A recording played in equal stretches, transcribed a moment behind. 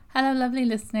Hello lovely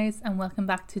listeners and welcome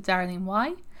back to Darling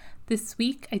Why. This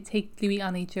week I take Louis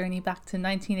on a journey back to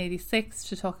 1986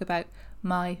 to talk about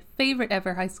my favourite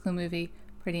ever high school movie,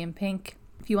 Pretty in Pink.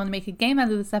 If you want to make a game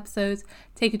out of this episode,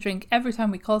 take a drink every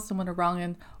time we call someone a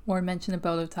wrong'un or mention a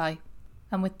bolo tie.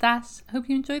 And with that, I hope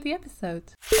you enjoy the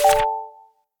episode.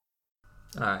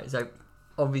 Alright, so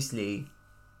obviously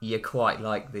you quite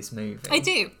like this movie. I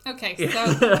do. Okay,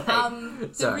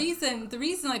 so the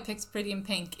reason I picked Pretty in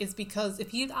Pink is because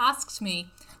if you'd asked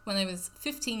me when I was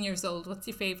 15 years old, what's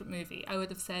your favourite movie? I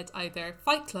would have said either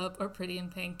Fight Club or Pretty in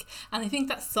Pink. And I think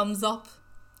that sums up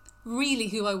really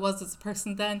who I was as a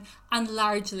person then and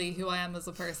largely who I am as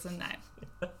a person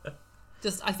now.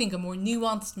 Just, I think, a more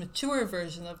nuanced, mature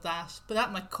version of that, but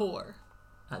at my core.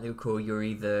 At your core, you're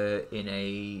either in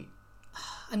a...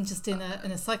 I'm just in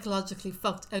a psychologically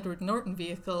fucked Edward Norton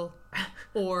vehicle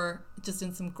or just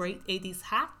in some great 80s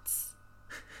hats.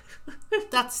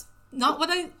 That's not what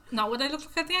I look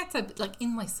like at the outside, but like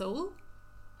in my soul.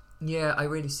 Yeah, I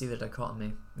really see the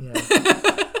dichotomy. Yeah.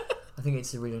 I think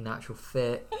it's a really natural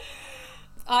fit.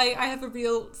 I have a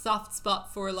real soft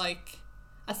spot for like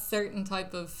a certain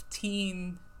type of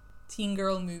teen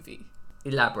girl movie.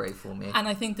 Elaborate for me. And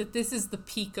I think that this is the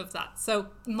peak of that. So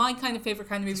my kind of favourite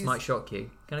kind of movies... This might shock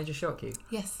you. Can I just shock you?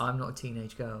 Yes. I'm not a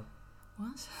teenage girl.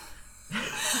 What? So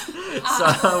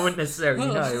I wouldn't necessarily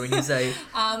know when you say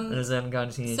there's a certain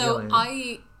kind of teenage girl. So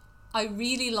I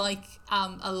really like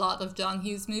a lot of John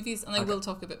Hughes movies, and I will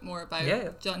talk a bit more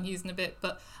about John Hughes in a bit,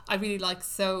 but I really like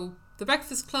The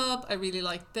Breakfast Club. I really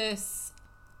like this.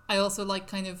 I also like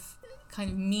kind of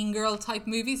Mean Girl type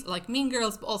movies, like Mean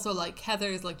Girls, but also like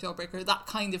Heathers, like Jawbreaker, that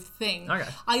kind of thing. Okay.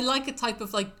 I like a type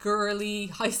of like girly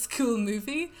high school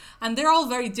movie, and they're all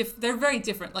very they're very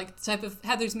different. Like the type of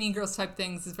Heathers, Mean Girls type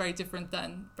things is very different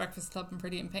than Breakfast Club and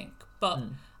Pretty in Pink, but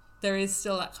there is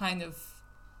still that kind of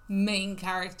main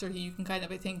character who you can kind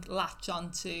of, I think, latch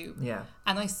onto. Yeah.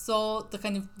 And I saw the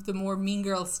kind of the more Mean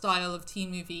Girl style of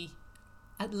teen movie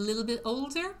a little bit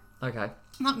older. Okay.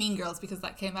 Not Mean Girls, because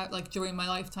that came out like during my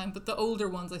lifetime, but the older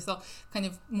ones I saw kind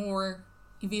of more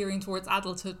veering towards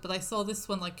adulthood, but I saw this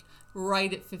one like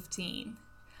right at 15.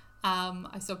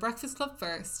 I saw Breakfast Club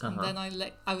first, and then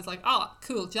I was like, oh,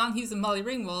 cool, John Hughes and Molly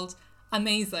Ringwald,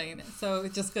 amazing. So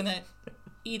just gonna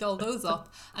eat all those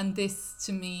up, and this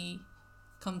to me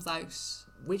comes out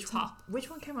top. Which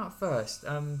one came out first?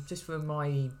 Just for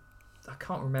my... I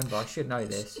can't remember. I should know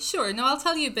this. Sure. No, I'll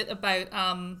tell you a bit about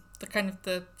the kind of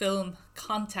the film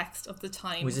context of the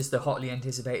time. Was this the hotly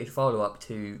anticipated follow-up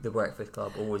to The Breakfast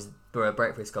Club, or was The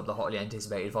Breakfast Club the hotly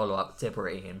anticipated follow-up to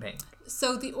Pretty in Pink?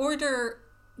 So the order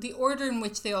in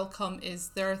which they all come is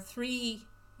there are 3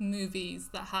 movies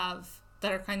that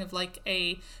are kind of like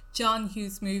a John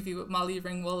Hughes movie with Molly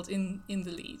Ringwald in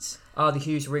the lead. Oh, the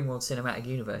Hughes Ringwald Cinematic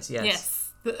Universe, yes. Yes.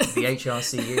 The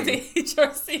HRCU. The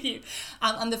HRCU.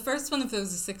 And the first one of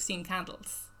those is 16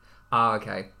 Candles. Ah,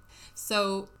 okay.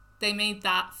 So they made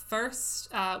that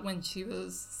first when she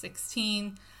was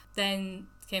 16. Then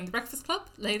came The Breakfast Club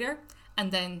later.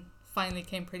 And then finally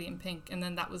came Pretty in Pink. And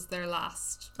then that was their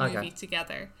last movie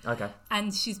together. Okay.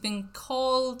 And she's been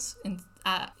called,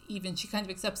 even she kind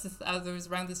of accepts this, there was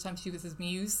around this time she was his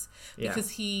muse. Because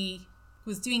he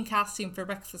was doing casting for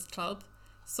Breakfast Club,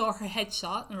 saw her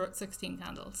headshot and wrote 16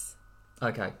 Candles.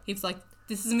 Okay. He was like,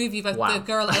 this is a movie about the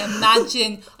girl I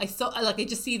imagine. I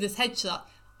just see this headshot.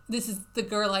 This is the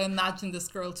girl I imagine this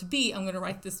girl to be. I'm going to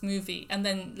write this movie. And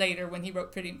then later when he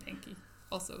wrote Pretty in Pink, he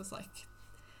also was like,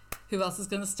 who else is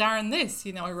going to star in this?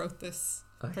 You know, I wrote this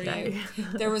for you.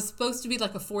 There was supposed to be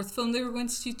like a 4th film they were going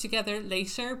to do together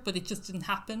later, but it just didn't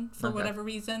happen for whatever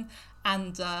reason.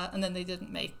 And then they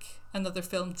didn't make another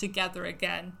film together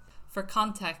again. For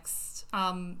context,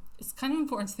 it's kind of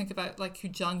important to think about like who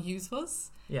John Hughes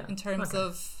was in terms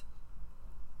of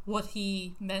what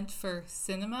he meant for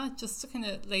cinema, just to kind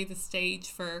of lay the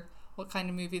stage for what kind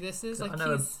of movie this is. Like, I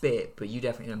know a bit, but you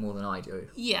definitely know more than I do.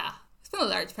 Yeah. It's been a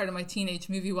large part of my teenage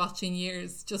movie watching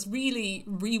years, just really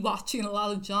rewatching a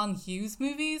lot of John Hughes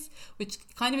movies, which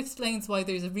kind of explains why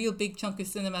there's a real big chunk of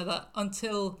cinema that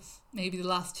until maybe the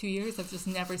last 2 years I've just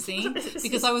never seen,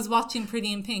 because I was watching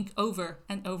Pretty in Pink over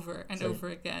and over and over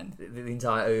again. The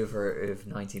entire over of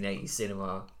 1980s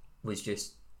cinema was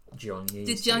just John Hughes.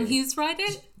 Did John Hughes write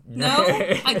it? No,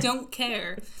 I don't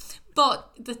care.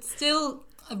 But that's still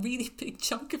a really big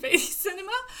chunk of 80s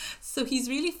cinema. So he's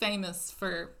really famous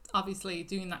for obviously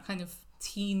doing that kind of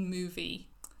teen movie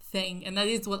thing, and that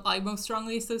is what I most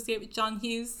strongly associate with John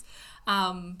Hughes.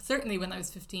 Certainly when I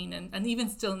was 15 and even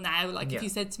still now, like if you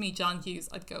said to me John Hughes,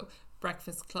 I'd go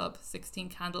Breakfast Club, 16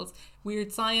 Candles,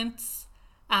 Weird Science,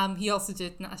 He also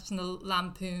did National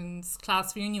Lampoon's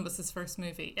Class Reunion was his first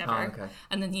movie ever. Oh, okay.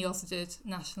 And then he also did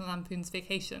National Lampoon's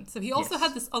Vacation. So he also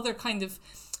had this other kind of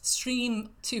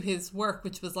stream to his work,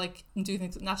 which was like doing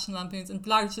things with National Lampoons and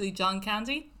largely John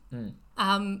Candy.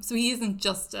 So he isn't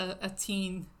just a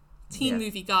teen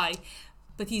movie guy,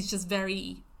 but he's just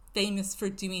very famous for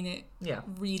doing it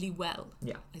really well,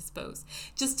 I suppose.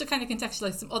 Just to kind of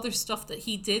contextualize some other stuff that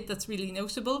he did that's really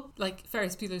notable, like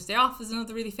Ferris Bueller's Day Off is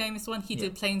another really famous one. He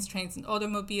did Planes, Trains and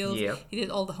Automobiles. He did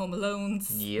all the Home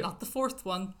Alones, not the fourth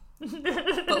one,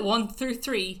 but 1 through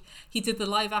 3. He did the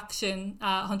live action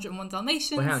 101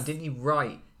 Dalmatians. Well, didn't he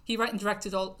write? He wrote and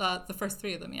directed all the first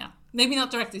 3 of them, Maybe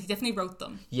not directed, he definitely wrote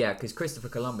them. Yeah, because Christopher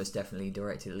Columbus definitely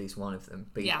directed at least one of them.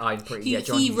 But John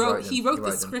wrote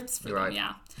the scripts for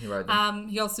them, He wrote them.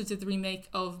 He also did the remake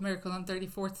of Miracle on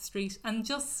 34th Street and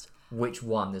just... Which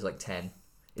one? There's like 10.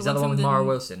 Is that the one with Mara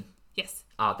Wilson? Yes.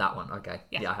 Ah, that one. Okay.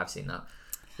 Yeah, I have seen that.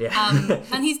 Yeah.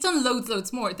 And he's done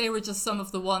loads more. They were just some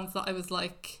of the ones that I was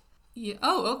like... Yeah,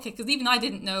 oh, okay, because even I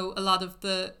didn't know a lot of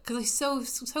the... Because I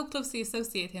so closely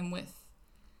associate him with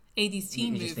 80s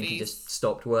teen movies. You just think he just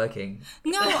stopped working?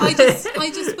 No, I just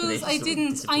suppose I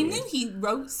didn't. I knew he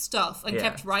wrote stuff and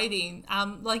kept writing.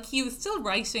 Like he was still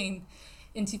writing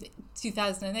in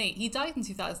 2008. He died in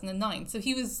 2009, so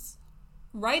he was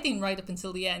writing right up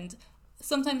until the end.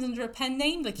 Sometimes under a pen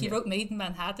name, like he wrote Made in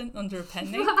Manhattan under a pen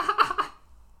name.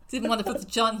 Didn't want to put the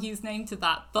John Hughes name to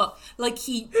that, but like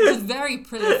he was very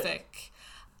prolific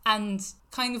and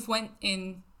kind of went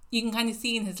in. You can kind of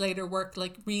see in his later work,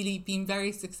 like really being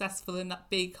very successful in that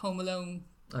big Home Alone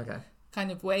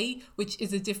kind of way, which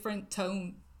is a different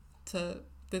tone to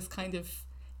this kind of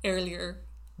earlier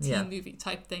teen movie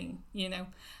type thing,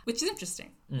 which is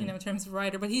interesting, in terms of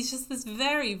writer. But he's just this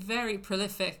very, very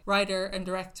prolific writer and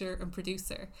director and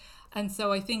producer. And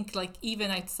so I think like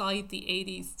even outside the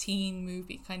 80s teen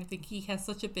movie kind of thing, he has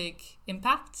such a big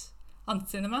impact on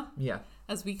cinema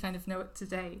as we kind of know it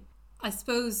today. I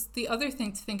suppose the other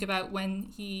thing to think about when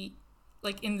he,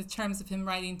 like in the terms of him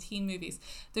writing teen movies,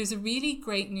 there's a really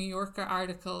great New Yorker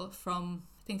article from,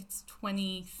 I think it's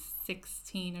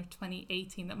 2016 or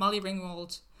 2018 that Molly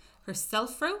Ringwald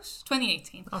herself wrote,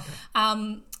 2018,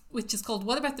 which is called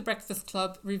What About the Breakfast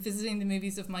Club? Revisiting the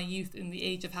Movies of My Youth in the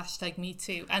Age of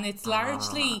 #MeToo. And it's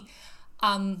largely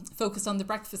focused on the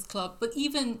Breakfast Club, but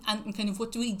even, and kind of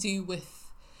what do we do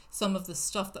with some of the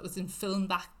stuff that was in film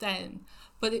back then.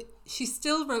 But she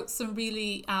still wrote some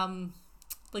really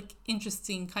like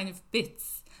interesting kind of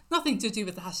bits, nothing to do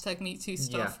with the #MeToo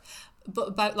stuff, but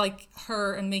about like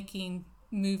her and making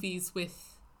movies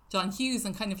with John Hughes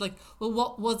and kind of like, well,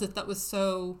 what was it that was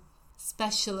so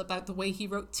special about the way he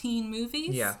wrote teen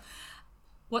movies?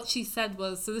 What she said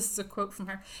was, so this is a quote from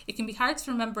her: "It can be hard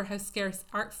to remember how scarce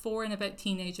art for and about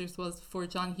teenagers was before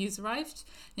John Hughes arrived.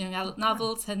 Young adult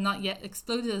novels had not yet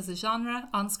exploded as a genre.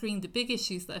 On screen, the big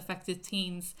issues that affected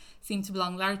teens seemed to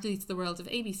belong largely to the world of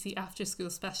ABC after-school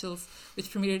specials, which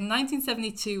premiered in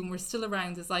 1972 and were still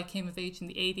around as I came of age in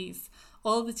the 80s.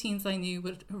 All the teens I knew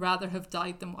would rather have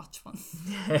died than watch one."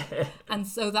 And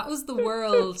so that was the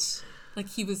world like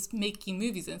he was making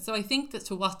movies in. So I think that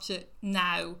to watch it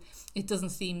now, it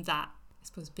doesn't seem that, I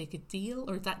suppose, big a deal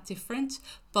or that different,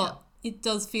 but it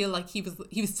does feel like he was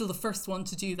still the first one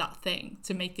to do that thing,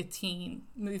 to make a teen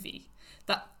movie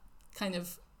that kind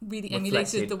of really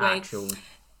emulated the way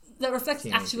that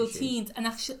reflected actual teens and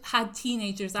actually had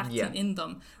teenagers acting in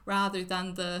them, rather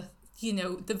than the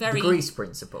very the Grease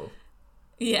principle.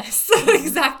 Yes,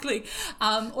 exactly.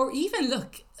 Or even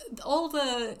look, all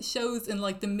the shows in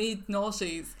like the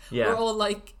mid-noughties were all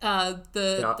like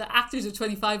the actors are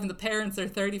 25 and the parents are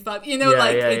 35.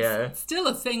 It's still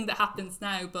a thing that happens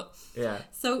now, but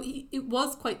so it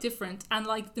was quite different. And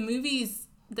like the movies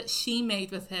that she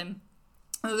made with him,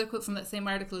 another quote from that same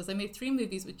article is, "I made 3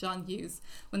 movies with John Hughes.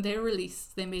 When they were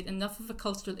released, they made enough of a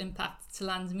cultural impact to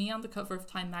land me on the cover of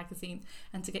Time magazine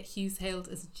and to get Hughes hailed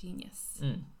as a genius."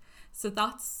 So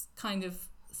that's kind of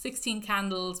 16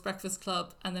 Candles, Breakfast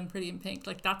Club, and then Pretty in Pink.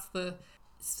 Like that's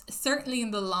certainly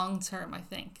in the long term, I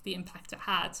think, the impact it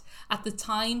had. At the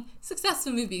time,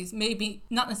 successful movies, maybe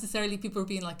not necessarily people were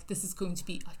being like, this is going to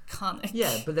be iconic.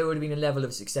 Yeah, but there would have been a level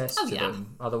of success to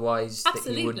them. Otherwise, that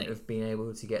you wouldn't have been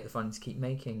able to get the funds to keep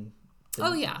making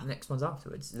the next ones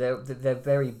afterwards. They're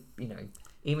very,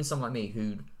 even someone like me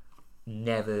who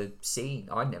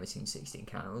I'd never seen 16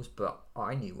 Candles, but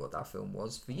I knew what that film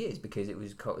was for years because it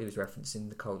was referencing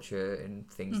the culture and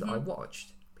things that I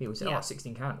watched. People said,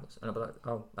 16 Candles, and I'd be like,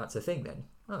 oh, that's a thing then.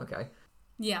 Oh, okay.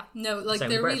 Yeah, no, like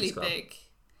they're really big.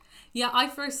 Yeah, I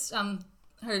first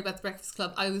heard about the Breakfast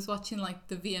Club, I was watching like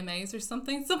the VMAs or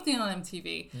something on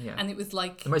MTV, and it was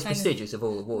like the most prestigious of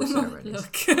all award ceremonies.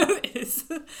 Look, it is,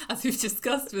 as we've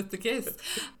discussed with The Kiss.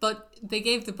 But they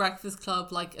gave the Breakfast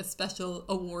Club like a special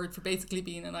award for basically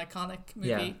being an iconic movie.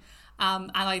 Yeah.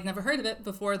 And I'd never heard of it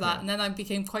before that. And then I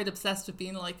became quite obsessed with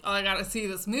being like, oh, I gotta see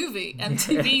this movie.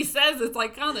 MTV says it's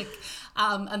iconic.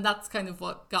 And that's kind of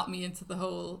what got me into the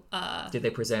whole... Did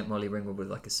they present Molly Ringwald with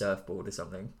like a surfboard or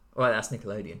something? Well, that's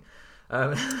Nickelodeon.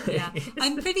 Yeah.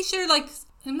 I'm pretty sure, like,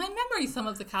 in my memory, some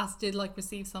of the cast did like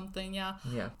receive something, yeah.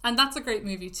 And that's a great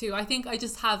movie too. I think I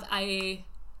just have a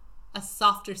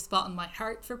softer spot in my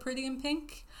heart for Pretty in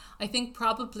Pink. I think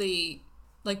probably,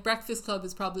 like, Breakfast Club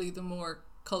is probably the more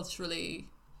culturally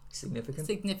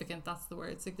significant, that's the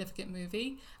word, significant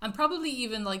movie, and probably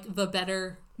even like the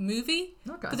better movie.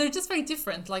 But they're just very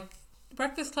different. Like,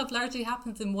 Breakfast Club largely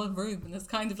happens in one room and it's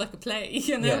kind of like a play,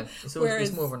 you know. Yeah, it's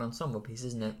more of an ensemble piece,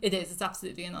 isn't it? It is. It's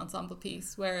absolutely an ensemble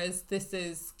piece. Whereas this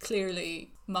is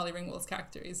clearly Molly Ringwald's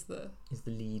character is the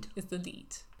lead.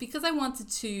 Because I wanted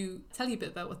to tell you a bit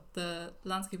about what the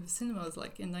landscape of cinema was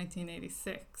like in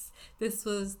 1986. This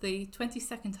was the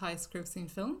 22nd highest grossing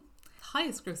film. The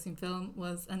highest grossing film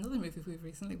was another movie we've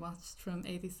recently watched from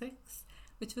 86,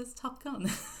 which was Top Gun.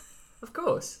 Of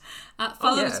course.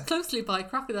 Followed closely by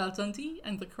Crocodile Dundee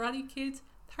and The Karate Kid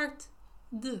Part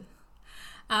 2.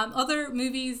 Other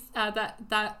movies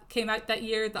that came out that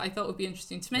year that I thought would be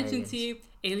interesting to mention to you.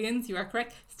 Aliens, you are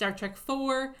correct. Star Trek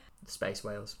 4. Space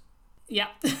Whales. Yeah.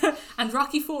 And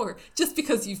Rocky 4. Just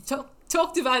because you've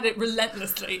talked about it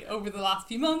relentlessly over the last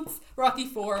few months. Rocky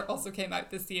 4 also came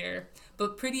out this year.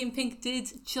 But Pretty in Pink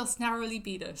did just narrowly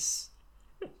beat it.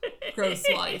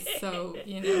 Gross-wise. So,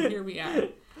 you know, here we are.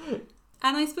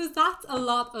 And I suppose that's a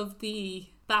lot of the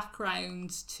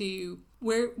background to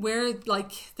where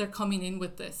like they're coming in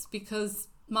with this, because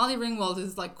Molly Ringwald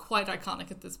is like quite iconic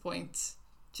at this point.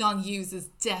 John Hughes is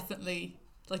definitely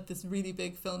like this really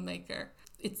big filmmaker.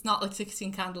 It's not like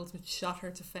 16 Candles, which shot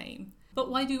her to fame. But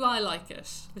why do I like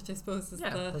it? Which I suppose is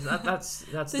that's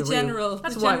the general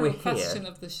question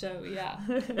of the show. Yeah.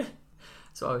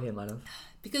 That's why we're here, my love.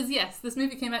 Because yes, this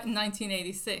movie came out in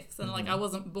 1986, and like I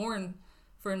wasn't born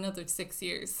for another 6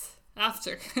 years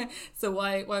after. So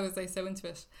why was I so into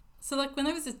it? So like when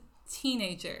I was a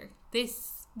teenager,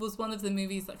 this was one of the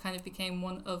movies that kind of became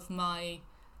one of my, you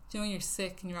know, when you're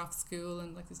sick and you're off school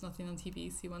and like there's nothing on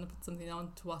TV, so you want to put something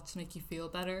on to watch to make you feel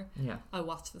better. Yeah. I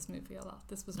watch this movie a lot.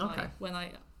 This was my when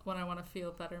I want to feel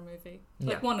better movie.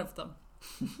 Like one of them.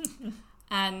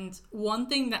 And one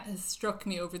thing that has struck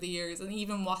me over the years, and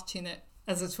even watching it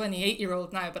as a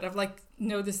 28-year-old now, but I've like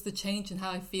noticed the change in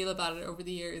how I feel about it over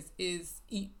the years, is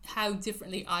how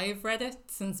differently I've read it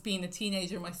since being a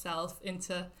teenager myself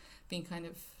into being kind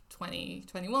of 20,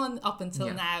 21 up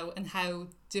until now, and how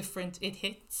different it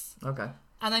hits. Okay.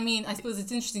 And I mean, I suppose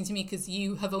it's interesting to me because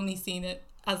you have only seen it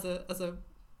as an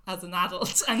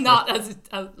adult and not as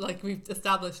like we've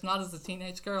established, not as a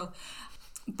teenage girl.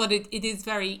 But it is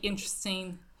very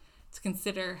interesting to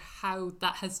consider how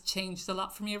that has changed a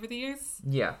lot for me over the years.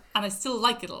 Yeah. And I still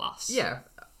like it a lot. Yeah.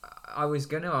 I was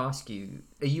going to ask you,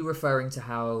 are you referring to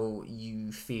how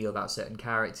you feel about certain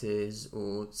characters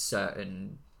or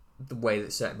the way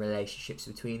that certain relationships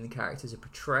between the characters are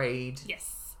portrayed?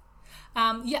 Yes.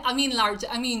 Yeah, I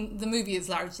mean, the movie is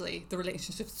largely the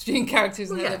relationships between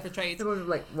characters and how they're portrayed.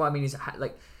 Like, what I mean is,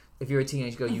 like, if you're a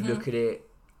teenage girl, you look at it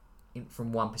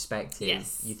from one perspective.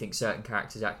 Yes. You think certain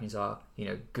characters' actions are, you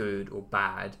know, good or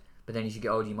bad, but then as you get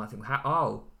older, you might think,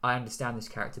 oh, I understand this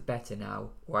character better now,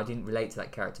 or I didn't relate to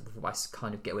that character before, but I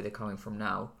kind of get where they're coming from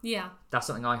now. Yeah. That's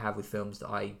something I have with films that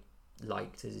I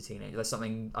liked as a teenager. That's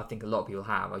something I think a lot of people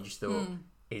have. I just thought,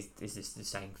 is this the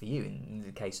same for you in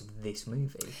the case of this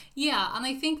movie? Yeah, and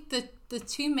I think that the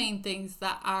two main things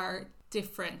that are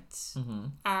different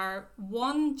are,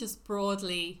 one, just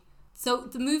broadly, so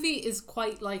the movie is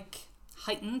quite like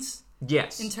heightened.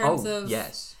 Yes. In terms of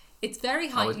yes, it's very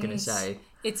heightened. I was going to say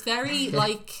it's very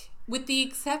like, with the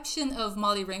exception of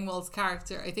Molly Ringwald's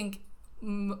character, I think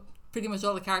pretty much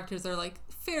all the characters are like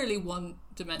fairly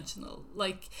one-dimensional.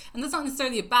 Like, and that's not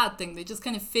necessarily a bad thing. They just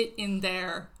kind of fit in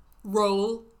their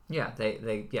role. Yeah,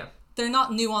 they they're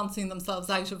not nuancing themselves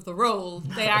out of the role.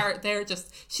 They're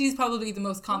just, she's probably the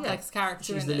most complex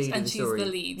character in it, and she's the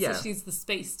lead. Yeah. So she's the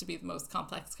space to be the most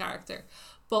complex character.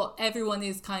 But everyone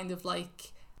is kind of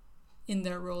like in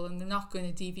their role, and they're not going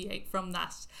to deviate from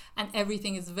that. And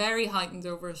everything is very heightened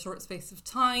over a short space of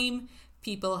time.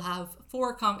 People have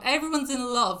everyone's in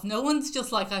love. No one's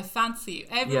just like, I fancy you.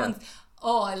 Everyone's,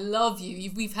 oh, I love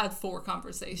you. We've had 4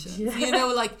 conversations. Yeah. You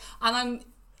know, like, and I'm...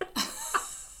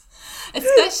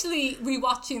 Especially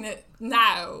rewatching it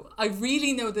now, I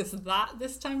really noticed that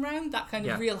this time round, that kind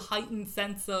of real heightened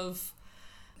sense of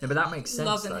but that makes sense.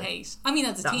 Love and hate. I mean,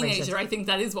 as a teenager, I think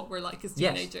that is what we're like as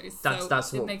teenagers. Yes,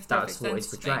 that's what it's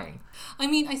portraying. I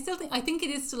mean, I think it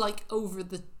is still like over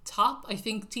the top. I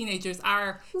think teenagers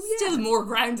are still more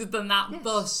grounded than that,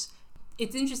 but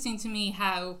it's interesting to me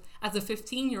how, as a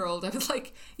 15-year-old, I was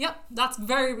like, yep, that's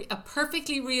a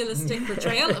perfectly realistic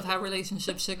portrayal of how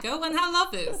relationships should go and how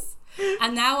love is.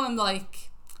 And now I'm like,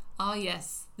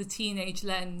 yes, the teenage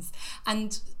lens.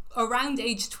 And around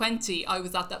age 20, I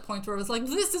was at that point where I was like,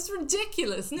 this is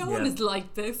ridiculous. No one is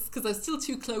like this, because I was still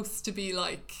too close to be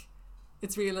like,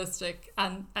 it's realistic,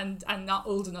 and not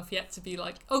old enough yet to be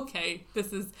like, okay,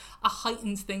 this is a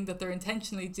heightened thing that they're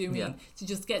intentionally doing to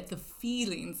just get the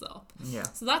feelings up. Yeah.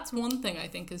 So that's one thing I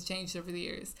think has changed over the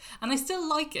years. And I still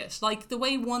like it. Like the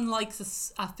way one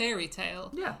likes a fairy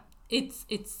tale. Yeah. It's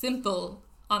simple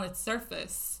on its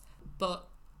surface, but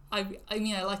I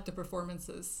mean, I like the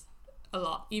performances a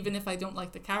lot. Even if I don't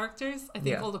like the characters, I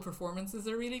think all the performances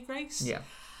are really great. Yeah.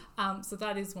 So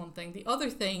that is one thing. The other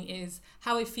thing is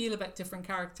how I feel about different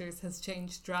characters has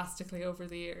changed drastically over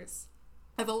the years.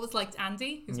 I've always liked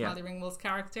Andy, who's Molly Ringwald's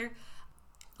character.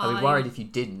 I'd be worried if you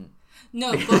didn't.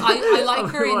 No, but I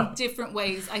like her in different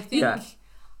ways. I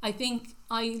think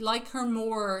I like her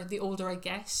more the older I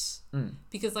get,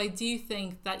 because I do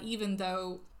think that even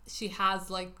though she has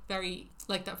like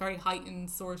that very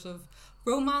heightened sort of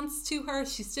romance to her,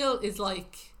 she still is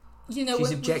like, you know,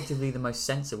 she's objectively the most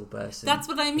sensible person. That's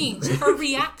what I mean. Her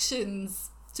reactions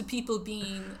to people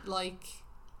being like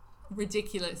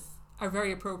ridiculous are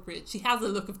very appropriate. She has a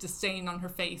look of disdain on her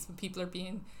face when people are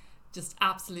being just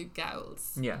absolute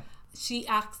gowls. Yeah. She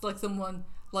acts like someone,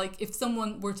 like if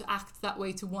someone were to act that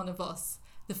way to one of us,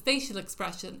 the facial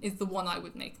expression is the one I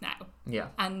would make now. Yeah.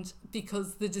 And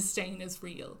because the disdain is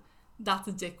real, that's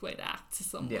a dick way to act to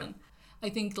someone. Yeah. I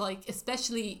think, like,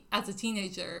 especially as a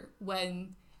teenager,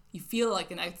 when you feel like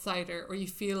an outsider or you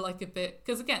feel like a bit,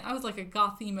 because again, I was like a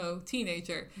goth emo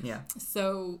teenager. Yeah.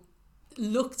 So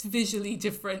looked visually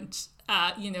different.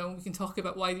 You know, we can talk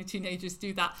about why do teenagers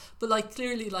do that, but like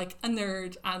clearly like a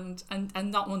nerd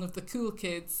and not one of the cool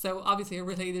kids. So obviously I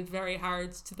related very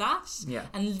hard to that. Yeah.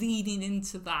 And leading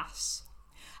into that.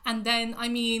 And then, I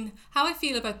mean, how I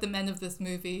feel about the men of this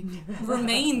movie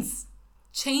remains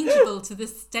changeable to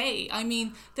this day. I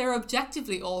mean, they're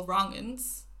objectively all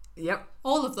wrong-uns. Yep.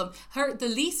 All of them.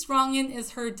 The least wrong-un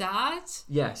is her dad.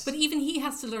 Yes. But even he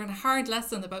has to learn a hard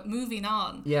lesson about moving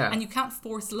on. Yeah. And you can't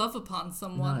force love upon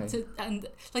someone. No. And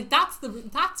like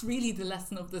that's really the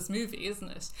lesson of this movie, isn't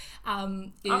it?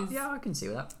 Yeah, I can see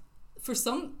that. For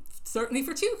some, certainly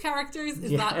for two characters,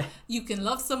 is that you can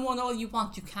love someone all you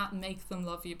want, you can't make them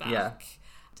love you back.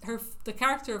 Yeah. The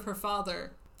character of her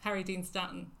father, Harry Dean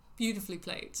Stanton, beautifully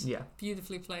played. Yeah.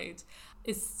 Beautifully played.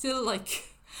 Is still like,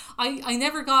 I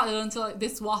never got it until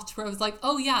this watch where I was like,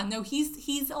 oh yeah, no,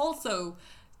 he's also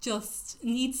just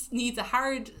needs a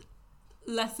hard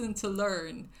lesson to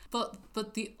learn. But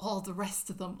all the rest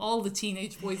of them, all the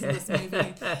teenage boys in this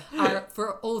movie are,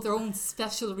 for all their own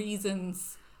special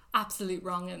reasons, absolute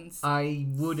wrong-uns. I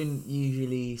wouldn't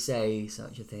usually say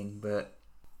such a thing, but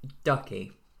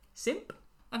Ducky, simp?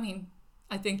 I mean,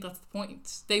 I think that's the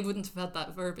point. They wouldn't have had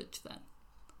that verbiage then.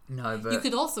 No, but... You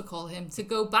could also call him, to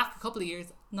go back a couple of years,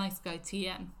 nice guy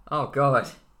TM. Oh, God.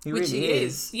 He really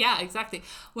is. Yeah, exactly.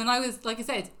 When I was, like I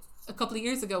said, a couple of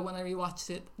years ago when I rewatched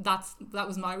it, that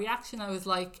was my reaction. I was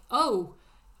like, oh,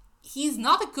 he's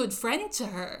not a good friend to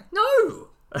her. No!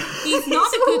 He's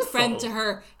not a good friend to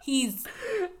her. He's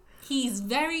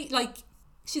very, like,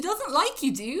 she doesn't like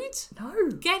you, dude. No.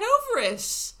 Get over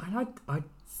it. And I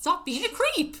stop being a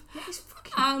creep.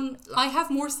 I have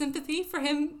more sympathy for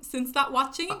him since that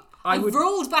watching. I've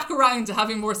rolled back around to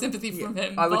having more sympathy from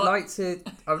him. I would like to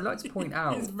point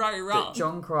out it's very wrong. That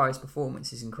Jon Crye's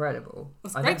performance is incredible.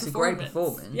 I think it's a great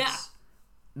performance. Yeah.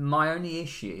 My only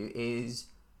issue is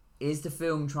the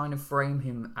film trying to frame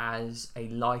him as a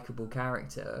likeable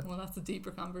character? Well, that's a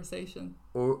deeper conversation.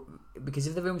 Or because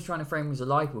if the film's trying to frame him as a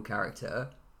likeable character,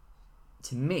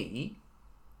 to me,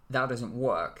 that doesn't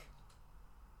work.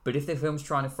 But if the film's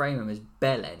trying to frame him as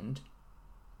bellend,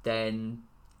 then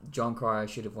Jon Cryer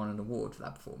should have won an award for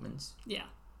that performance. Yeah.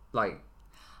 Like,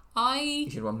 he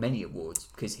should have won many awards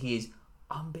because he is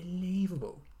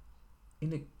unbelievable.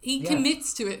 He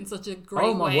commits to it in such a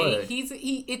great way. Word.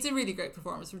 It's a really great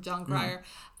performance from Jon Cryer.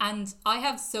 And I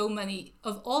have so many,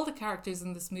 of all the characters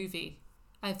in this movie,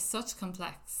 I have such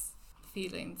complex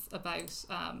feelings about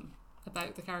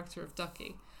the character of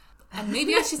Ducky. And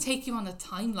maybe I should take you on a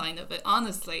timeline of it,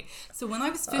 honestly. So when I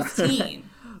was 15,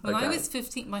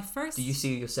 my first... Did you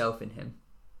see yourself in him?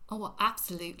 Oh, well,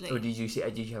 absolutely. Or did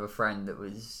you have a friend that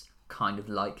was kind of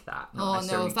like that? Not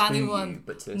no, if anyone... you,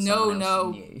 but to someone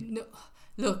else you knew. No.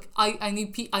 Look, I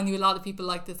knew a lot of people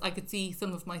like this. I could see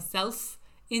some of myself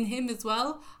in him as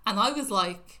well. And I was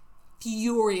like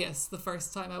furious the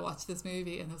first time I watched this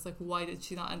movie. And I was like, why did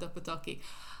she not end up with Ducky?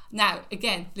 Now,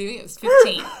 again, Louis, I was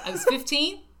 15. I was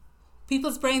 15.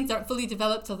 People's brains aren't fully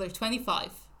developed till they're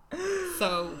 25.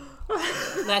 So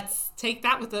let's take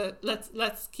that with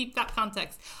let's keep that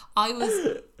context. I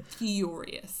was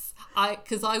furious.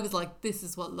 Because I was like, this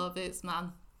is what love is,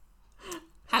 man.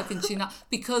 How can she not?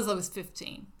 Because I was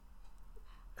 15.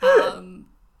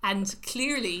 And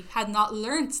clearly had not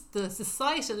learnt the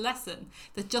societal lesson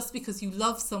that just because you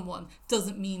love someone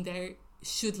doesn't mean they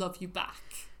should love you back.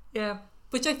 Yeah.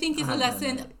 Which I think is a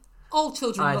lesson all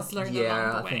children must learn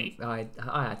along the way.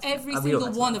 Every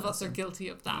single one of us are guilty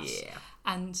of that. Yeah.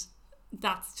 And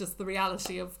that's just the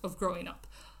reality of growing up.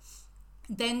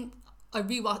 Then I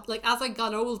rewatched, like, as I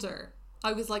got older,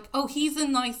 I was like, oh, he's a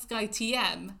nice guy,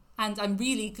 TM. And I'm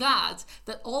really glad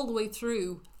that all the way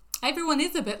through, everyone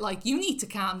is a bit like, you need to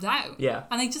calm down. Yeah.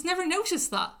 And I just never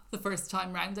noticed that the first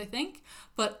time round, I think.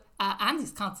 But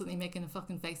Andy's constantly making a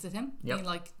fucking face at him. Being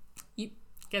like, you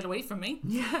get away from me.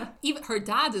 Yeah. Even her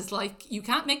dad is like, you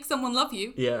can't make someone love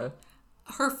you. Yeah.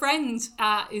 Her friend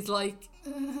is like,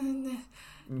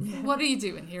 what are you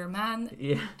doing here, man?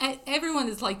 Yeah. Everyone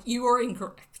is like, you are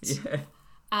incorrect. Yeah.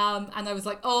 And I was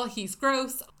like, oh, he's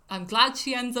gross. I'm glad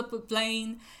she ends up with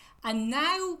Blaine. And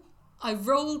now I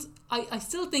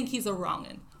still think he's a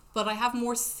wrong'un, but I have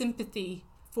more sympathy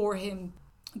for him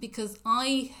because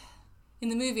in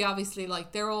the movie, obviously,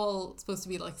 like, they're all supposed to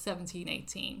be like 17,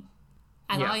 18.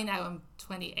 And I now am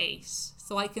 28.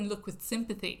 So I can look with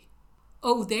sympathy.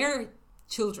 Oh, they're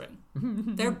children.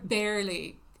 They're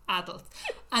barely adults.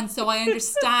 And so I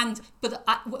understand. But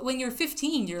when you're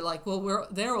 15, you're like, well,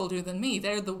 they're older than me.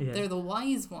 They're the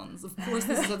wise ones. Of course,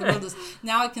 this is how the world is.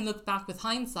 Now I can look back with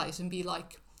hindsight and be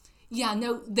like, yeah,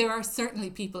 no, there are certainly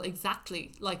people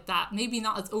exactly like that. Maybe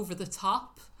not as over the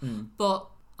top, but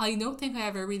I don't think I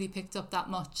ever really picked up that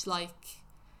much. Like,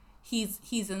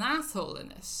 he's an asshole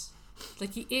in it.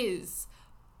 Like, he is.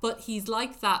 But he's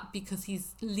like that because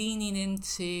he's leaning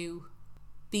into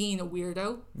being a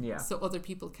weirdo. Yeah. So other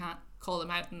people can't call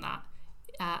him out in that.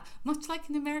 Much like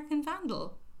an American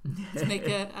Vandal. To make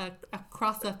a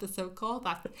cross-episode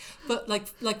callback. But like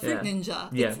Fruit Ninja,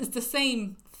 it's the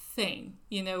same thing,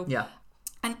 you know? Yeah.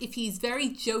 And if he's very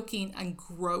joking and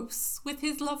gross with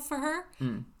his love for her,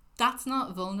 that's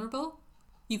not vulnerable.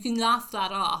 You can laugh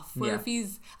that off. Where if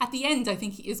he's... At the end, I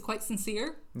think he is quite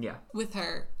sincere with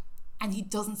her. And he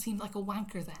doesn't seem like a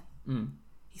wanker then.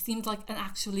 He seemed like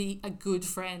actually a good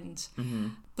friend.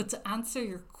 But to answer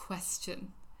your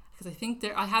question, because I think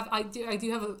I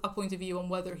do have a point of view on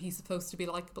whether he's supposed to be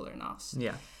likable or not.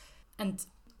 Yeah. And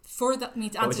for me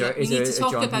to answer that, we need to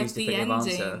talk about the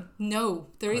ending. No,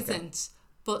 there isn't.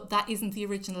 But that isn't the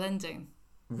original ending.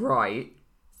 Right.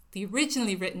 The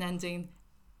originally written ending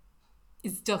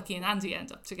is Ducky and Andy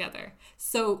end up together.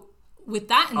 So with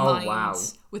that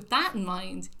in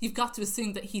mind, you've got to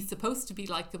assume that he's supposed to be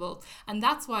likable. And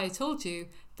that's why I told you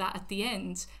that at the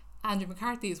end, Andrew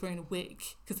McCarthy is wearing a wig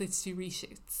because it's 2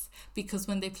 reshoots. Because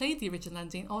when they played the original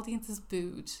ending, audiences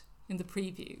booed in the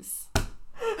previews.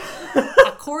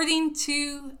 According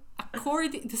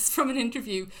this is from an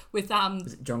interview with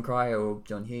was it John Cryer or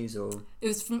John Hughes or it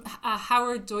was from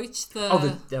Howard Deutsch,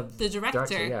 the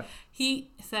director. Yeah.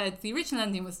 He said the original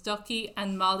ending was Ducky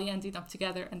and Molly ending up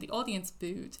together and the audience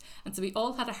booed, and so we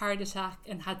all had a heart attack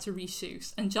and had to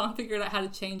reshoot, and John figured out how to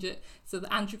change it so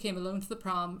that Andrew came alone to the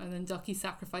prom and then Ducky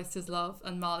sacrificed his love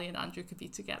and Molly and Andrew could be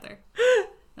together.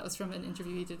 That was from an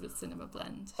interview he did with Cinema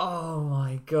Blend. Oh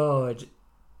my god.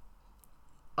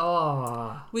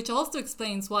 Oh. Which also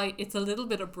explains why it's a little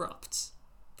bit abrupt,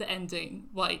 the ending.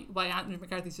 Why Andrew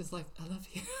McCarthy's just like, I love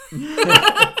you.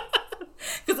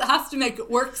 Because it has to make it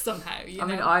work somehow, you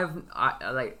know?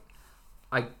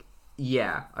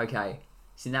 Okay.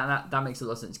 See, now that makes a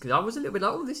lot of sense. Because I was a little bit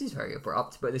like, oh, this is very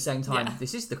abrupt. But at the same time,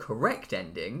 this is the correct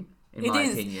ending, in my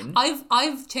opinion. I've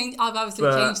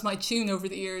obviously changed my tune over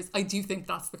the years. I do think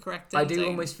that's the correct ending. I do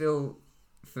almost feel,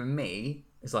 for me,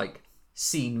 it's like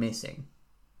scene missing.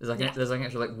 There's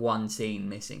actually one scene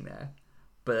missing there,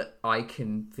 but I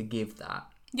can forgive that.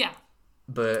 Yeah.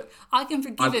 But I can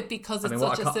forgive it because it's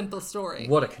such a simple story.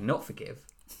 What I cannot forgive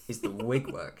is the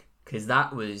wig work, because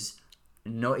that was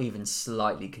not even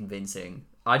slightly convincing.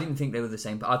 I didn't think they were the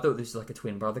same, but I thought this was like a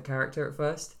twin brother character at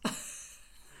first.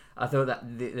 I thought that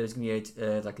there was going to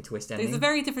be like a twist ending. There's a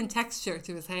very different texture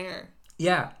to his hair.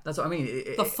 Yeah, that's what I mean.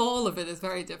 The fall of it is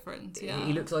very different. Yeah,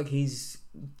 he looks like he's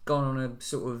gone on a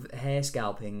sort of hair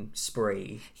scalping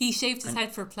spree. He shaved his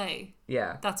head for play.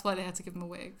 Yeah, that's why they had to give him a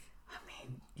wig. I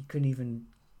mean, you couldn't even.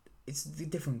 It's a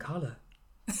different colour.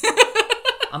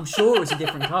 I'm sure it was a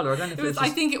different colour. I don't know if it was. I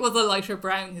think it was a lighter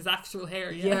brown. His actual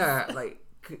hair. Yes. Yeah, like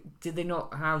did they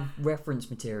not have reference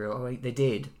material? Oh, wait, they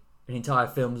did. An entire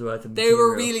film's worth of material. They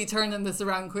were really turning this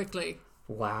around quickly.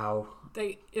 Wow.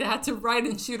 They had to write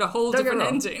and shoot a whole different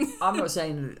ending. I'm not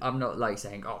saying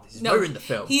oh, this is ruined the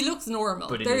film. He looks normal.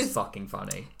 But it is fucking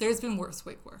funny. There's been worse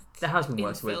wig work. There has been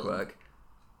worse wig work.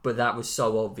 But that was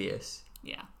so obvious.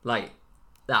 Yeah. Like,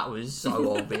 that was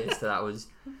so obvious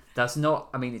that's not,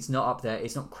 I mean, it's not up there.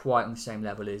 It's not quite on the same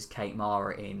level as Kate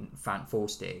Mara in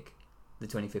Fant4stic, the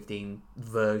 2015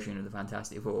 version of the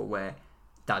Fantastic Four, where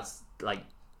that's like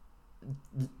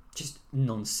just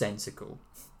nonsensical.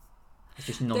 It's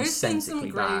just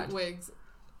nonsensically bad. There's been some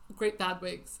great bad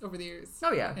wigs over the years.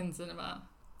 Oh yeah, in cinema.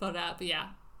 But yeah,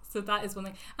 so that is one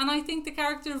thing. And I think the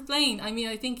character of Blaine, I mean,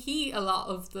 I think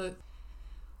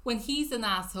when he's an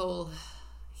asshole,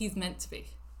 he's meant to be.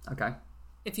 Okay.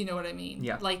 If you know what I mean.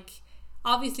 Yeah. Like,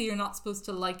 obviously you're not supposed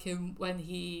to like him when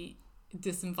he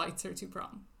disinvites her to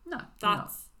prom. No.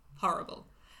 That's horrible.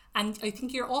 And I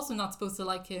think you're also not supposed to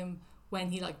like him when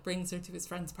he like brings her to his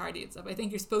friend's party and stuff. I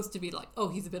think you're supposed to be like, oh,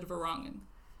 he's a bit of a wrong'un.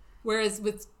 Whereas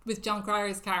with John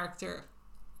Cryer's character,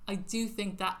 I do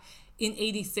think that in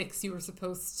 86 you were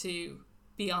supposed to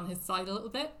be on his side a little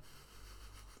bit.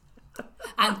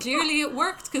 And clearly it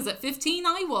worked, because at 15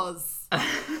 I was.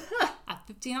 At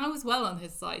 15 I was well on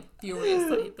his side, furious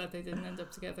that they didn't end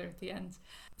up together at the end.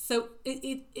 So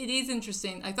it is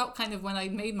interesting. I thought kind of when I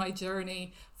made my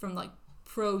journey from like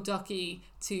pro Ducky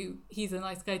to he's a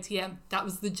nice guy TM, that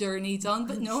was the journey done.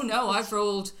 But no, I've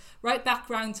rolled right back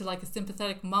round to like a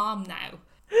sympathetic mom now.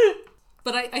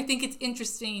 But I think it's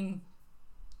interesting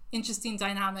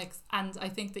dynamics, and I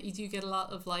think that you do get a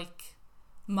lot of like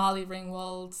Molly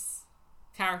Ringwald's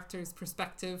character's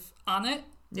perspective on it.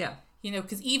 Yeah. You know,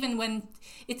 because even when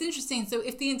it's interesting, so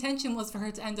if the intention was for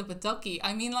her to end up with Ducky,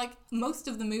 I mean, like most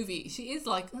of the movie she is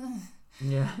like,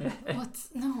 yeah, what?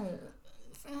 No.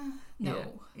 Yeah.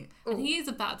 And he is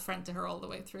a bad friend to her all the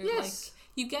way through. Yes. Like,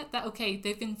 you get that, okay,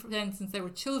 they've been friends since they were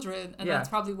children, and that's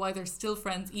probably why they're still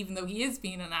friends, even though he is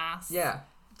being an ass. Yeah.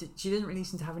 She doesn't really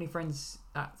seem to have any friends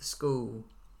at the school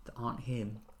that aren't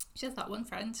him. She has that one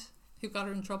friend who got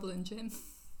her in trouble in gym.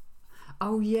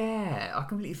 Oh yeah, I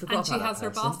completely forgot about that. And she has her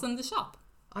boss in the shop.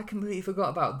 I completely forgot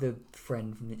about the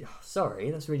friend from the... Oh, sorry,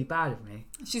 that's really bad of me.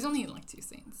 She's only in like 2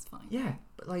 scenes, it's fine. Yeah,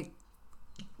 but like...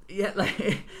 Yeah,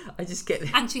 like, I just get...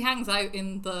 And she hangs out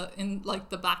in like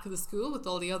the back of the school with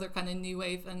all the other kind of new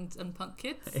wave and punk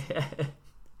kids. Yeah.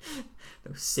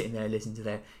 They're sitting there listening to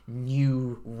their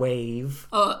new wave.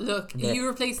 Oh, look, you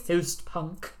replace...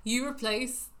 Post-punk. You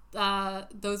replace...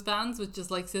 those bands with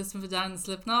just like System of a Down and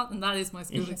Slipknot, and that is my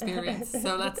school experience.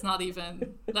 So let's not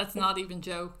even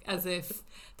joke as if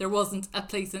there wasn't a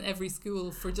place in every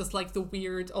school for just like the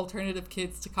weird alternative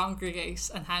kids to congregate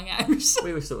and hang out.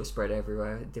 We were sort of spread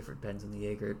everywhere. It depends on the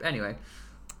year group. Anyway,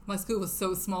 my school was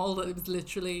so small that it was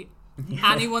literally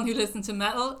anyone who listened to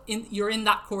metal, you're in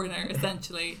that corner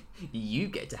essentially. You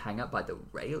get to hang out by the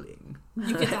railing.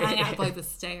 You get to hang out by the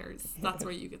stairs. That's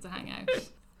where you get to hang out.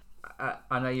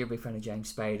 I know you're a big fan of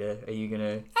James Spader. Are you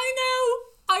gonna? I know.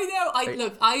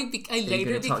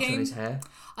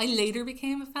 I later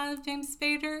became a fan of James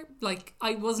Spader. Like,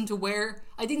 I wasn't aware.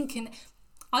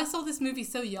 I saw this movie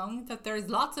so young that there's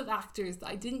lots of actors that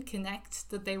I didn't connect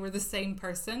that they were the same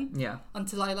person. Yeah.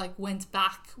 Until I like went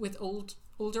back with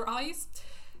older eyes.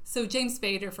 So James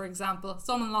Spader, for example,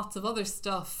 saw him in lots of other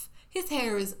stuff. His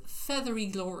hair is feathery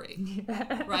glory,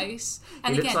 right?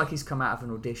 And he looks like he's come out of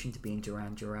an audition to be in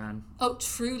Duran Duran. Oh,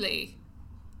 truly.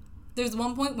 There's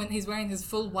one point when he's wearing his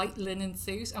full white linen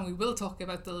suit, and we will talk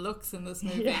about the looks in this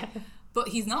movie. Yeah. But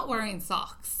he's not wearing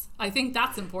socks. I think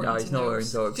that's important. No, he's not wearing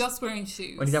socks. Just wearing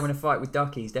shoes. When he's having a fight with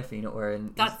Ducky, he's definitely not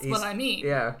wearing... That's what I mean.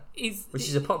 Yeah. Which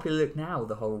is a popular look now,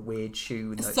 the whole weird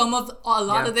shoe. A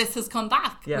lot of this has come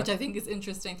back, which I think is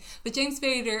interesting. But James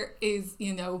Spader is,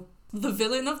 the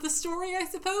villain of the story, I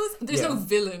suppose. There's no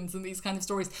villains in these kind of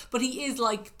stories, but he is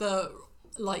like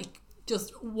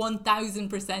just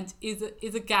 1000%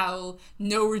 is a gowl,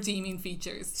 no redeeming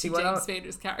features to James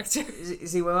Spader's character.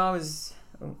 See, when I was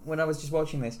just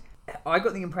watching this, I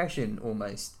got the impression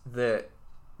almost that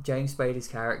James Spader's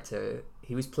character,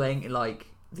 he was playing it like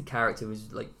the character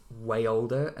was like way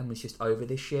older and was just over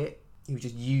this shit. He was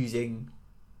just using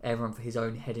everyone for his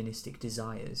own hedonistic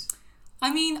desires.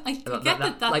 I mean, I get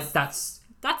that. Like that's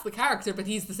That's the character, but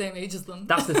he's the same age as them.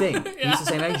 That's the thing. He's the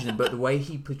same age as them, but the way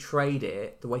he portrayed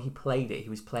it, the way he played it, he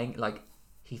was playing it like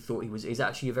he thought he was. Is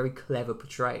actually a very clever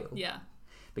portrayal. Yeah.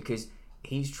 Because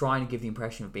he's trying to give the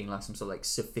impression of being like some sort of like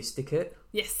sophisticate.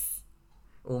 Yes.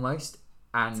 Almost.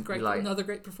 And it's great, like, another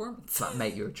great performance. Like,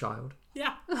 mate, you're a child.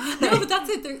 Yeah. No, but that's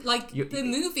it. The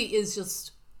movie is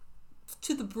just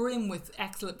to the brim with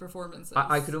excellent performances.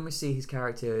 I could almost see his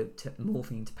character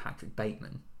morphing into Patrick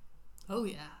Bateman. Oh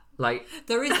yeah. Like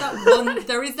there is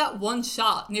that one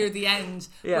shot near the end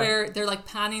where they're like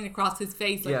panning across his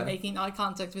face, like making eye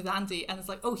contact with Andy, and it's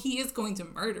like, oh, he is going to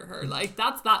murder her. Like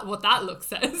that's what that look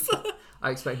says. I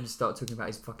expect him to start talking about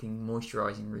his fucking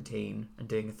moisturising routine and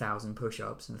doing 1,000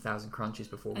 push-ups and 1,000 crunches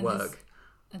before work.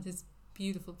 And his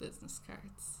beautiful business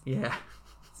cards. Yeah.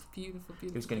 It's beautiful. He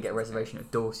was going to get a reservation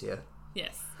at Dorsia.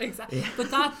 Yes, exactly. Yeah.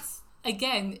 But that's,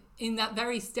 again, in that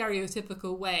very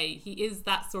stereotypical way, he is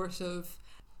that sort of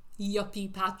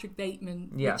yuppie Patrick Bateman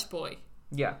rich boy.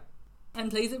 Yeah. And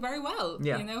plays it very well,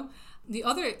 you know? The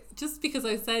other, just because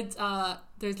I said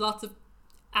there's lots of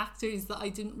actors that I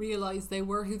didn't realise they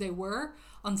were who they were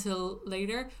until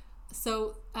later.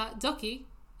 So Ducky,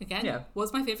 again,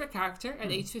 was my favourite character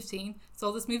at age 15.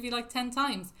 Saw this movie like 10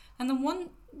 times. And then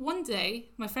one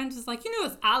day, my friend was like, you know,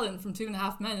 it's Alan from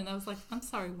 2.5 Men. And I was like, I'm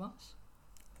sorry, what?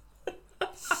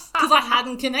 Because I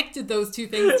hadn't connected those two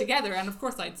things together. And of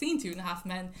course I'd seen 2.5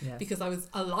 Men because I was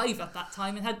alive at that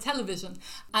time and had television.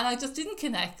 And I just didn't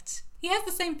connect. He has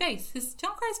the same face.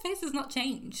 John Crye's face has not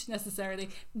changed necessarily.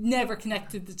 Never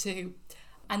connected the two.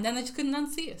 And then I just couldn't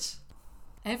unsee it.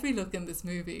 Every look in this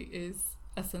movie is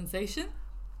a sensation.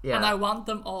 Yeah. And I want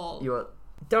them all.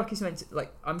 Ducky's meant to,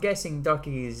 like, I'm guessing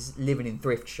Ducky is living in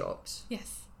thrift shops.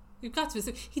 Yes. We've got to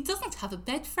assume. He doesn't have a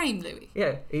bed frame, Louis.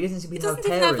 Yeah, he doesn't even have parents.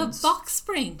 He doesn't even have a box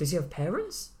spring. Does he have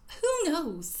parents? Who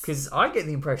knows? Because I get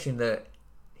the impression that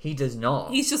he does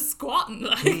not. He's just squatting,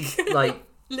 like. He's, like,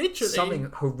 literally. Something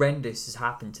horrendous has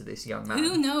happened to this young man.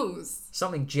 Who knows?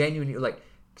 Something genuinely, like,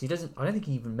 because he doesn't, I don't think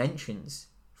he even mentions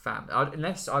family.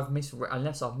 Unless I've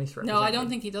misrepresented. No, I don't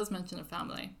think he does mention a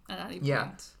family at any point.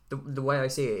 Yeah. The way I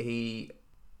see it,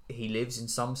 he lives in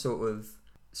some sort of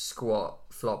squat,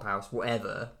 flop house,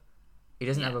 whatever. He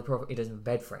doesn't have he doesn't have a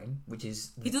bed frame, which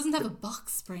is... He doesn't have a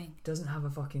box spring. Doesn't have a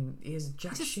fucking... He has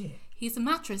jack shit. He's a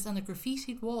mattress and a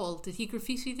graffitied wall. Did he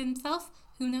graffiti himself?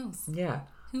 Who knows? Yeah.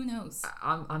 Who knows?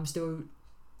 I'm still...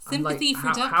 Sympathy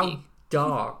for Ducky. How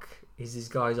dark is this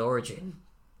guy's origin?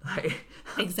 Like,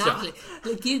 exactly.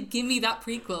 Like, give me that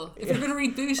prequel. If you're going to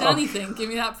reboot anything, give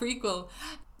me that prequel.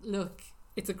 Look,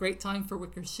 it's a great time for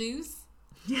wicker shoes.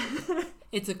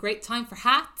 It's a great time for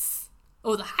hats.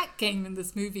 Oh, the hat game in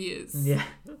this movie is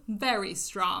very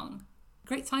strong.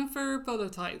 Great time for bolo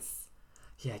ties.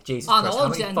 Yeah, Jesus on Christ, all how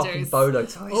many genders. Fucking bolo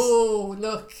ties? Oh,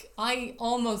 look, I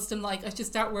almost am like, I should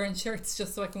start wearing shirts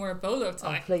just so I can wear a bolo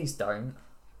tie. Oh, please don't.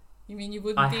 You mean you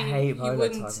wouldn't I hate bolo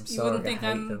ties. I'm sorry, you wouldn't think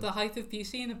I'm them. The height of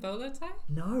beauty in a bolo tie?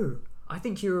 No, I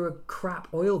think you're a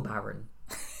crap oil baron.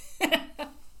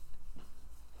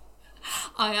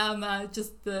 I am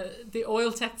just the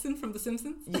oil Texan from The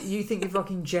Simpsons. You think you're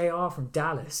fucking JR from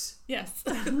Dallas? Yes.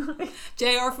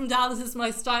 JR from Dallas is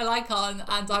my style icon,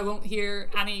 and I won't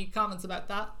hear any comments about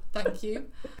that. Thank you.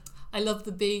 I love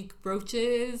the big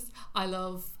brooches. I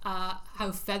love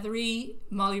how feathery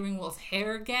Molly Ringwald's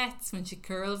hair gets when she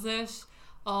curls it.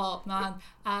 Oh, man.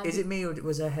 Is it me, or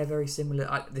was her hair very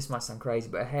similar? This might sound crazy,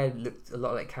 but her hair looked a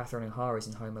lot like Catherine O'Hara's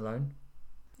in Home Alone.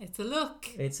 It's a look.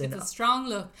 It's a strong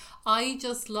look. I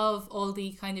just love all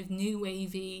the kind of new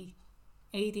wavy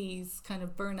 80s kind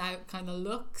of burnout kind of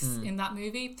looks in that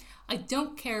movie. I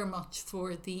don't care much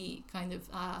for the kind of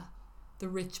the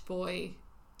rich boy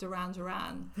Duran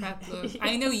Duran prep look.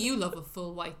 I know you love a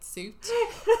full white suit,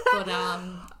 but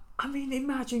I mean,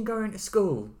 imagine going to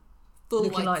school full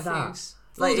looking white like suit. that.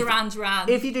 Full like Duran Duran.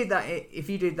 If you did that, if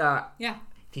you did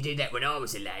that when I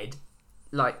was a lad,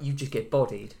 like, you just get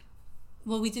bodied.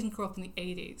 Well, we didn't grow up in the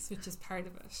 80s, which is part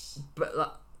of it. But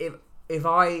like,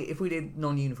 if we did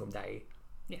non-uniform day,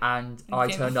 and I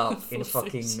turned up in a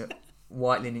fucking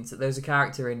white linen suit. There was a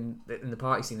character in the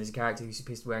party scene. There's a character who's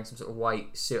supposed to be wearing some sort of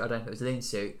white suit. I don't know if it was a linen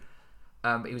suit.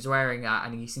 He was wearing that,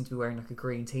 and he seemed to be wearing like a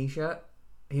green t-shirt.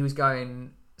 He was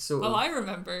going sort of... Oh, I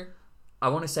remember. I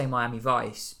want to say Miami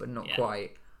Vice, but not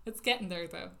quite. It's getting there,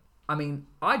 though. I mean,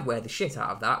 I'd wear the shit out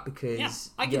of that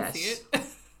because... I can see it.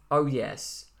 Oh,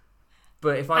 yes.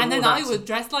 But if I would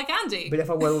dress like Andy. But if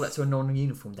I wore all that to a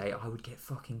non-uniform day, I would get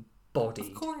fucking bodied.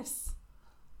 Of course.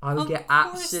 I would get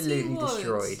absolutely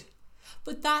destroyed.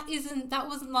 But that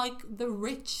wasn't like the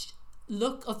rich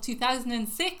look of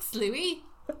 2006, Louis.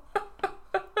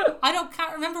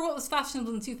 can't remember what was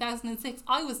fashionable in 2006.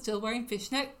 I was still wearing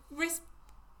fishnet wrist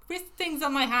things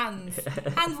on my hands,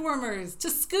 hand warmers, to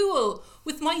school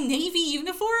with my navy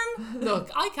uniform. Look,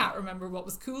 I can't remember what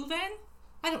was cool then.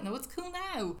 I don't know what's cool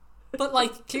now. But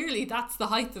like, clearly that's the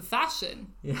height of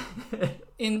fashion. Yeah.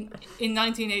 in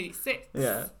 1986.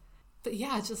 Yeah. But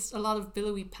yeah, just a lot of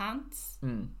billowy pants.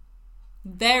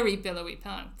 Very billowy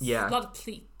pants. Yeah. A lot of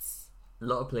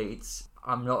pleats.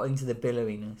 I'm not into the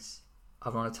billowiness. I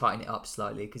want to tighten it up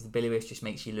slightly because the billowiness just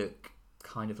makes you look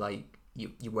kind of like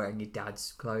you're wearing your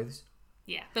dad's clothes.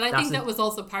 Yeah, but I think that was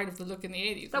also part of the look in the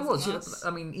 80s. That was.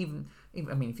 I mean, even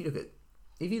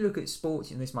if you look at sports,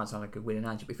 and this might sound like a weird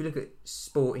analogy, but if you look at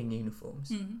sporting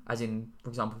uniforms, as in, for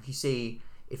example,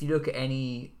 if you look at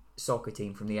any soccer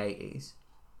team from the 80s,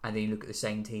 and then you look at the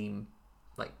same team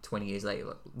like 20 years later,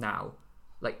 like now,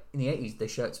 like in the 80s, their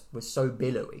shirts were so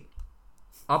billowy.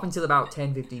 Up until about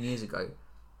 10, 15 years ago,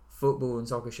 football and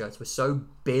soccer shirts were so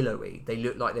billowy, they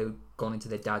looked like they were gone into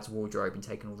their dad's wardrobe and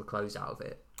taken all the clothes out of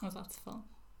it. Oh, that's fun.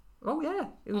 Oh yeah,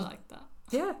 I like that.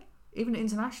 Yeah, even at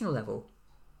international level,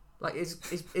 like it's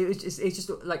just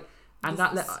like, and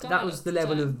that was the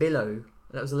level of billow.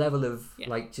 That was the level of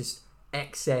like just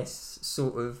excess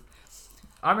sort of.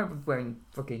 I remember wearing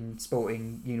fucking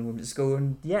sporting uniforms at school,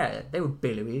 and yeah, they were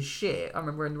billowy as shit. I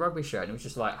remember wearing the rugby shirt, and it was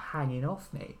just like hanging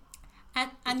off me.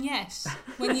 And yet,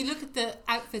 when you look at the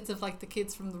outfits of like the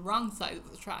kids from the wrong side of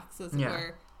the tracks, as it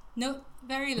were,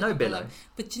 very little billow.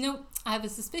 But you know, I have a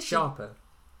suspicion. Sharper.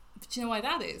 But you know why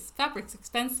that is? Fabric's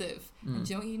expensive. And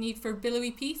do you know what you need for a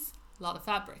billowy piece? A lot of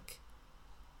fabric.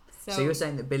 So you're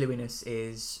saying that billowiness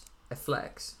is a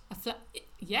flex?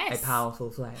 Yes. A powerful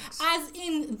flex. As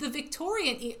in the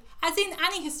Victorian as in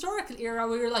any historical era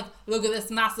where you're like, look at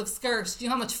this massive skirt. Do you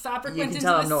know how much fabric went into this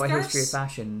skirt? You can tell I'm not a history of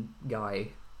fashion guy.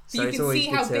 So you can see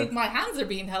how big my hands are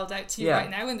being held out to you right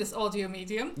now in this audio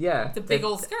medium. Yeah. The big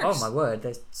old skirt. Oh my word,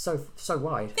 they're so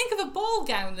wide. Think of a ball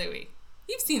gown, Louis.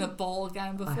 You've seen a ball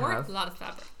gown before. I have. A lot of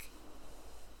fabric.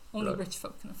 Only rich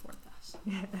folk can afford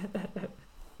that.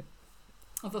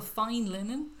 Of a fine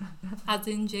linen, as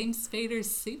in James Spader's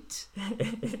suit.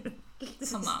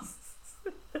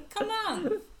 Come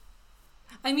on.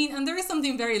 I mean, and there is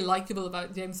something very likable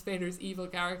about James Spader's evil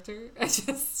character.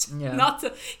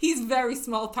 He's very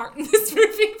small part in this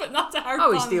movie, but not to harp on.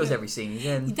 Oh, he steals every scene he's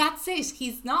in. That's it.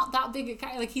 He's not that big a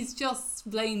character. Like, he's just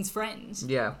Blaine's friend.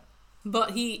 Yeah.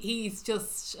 But he's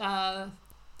just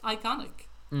iconic.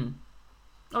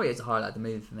 Oh, yeah, it's a highlight of the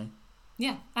movie for me.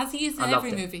 Yeah, as he is in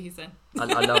every movie he's in. I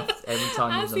loved every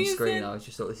time he was on screen. I was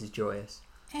just thought, this is joyous.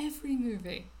 Every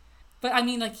movie. But I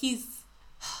mean, like, he's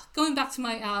going back to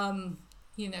my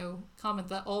comment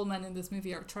that all men in this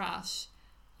movie are trash,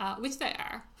 which they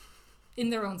are in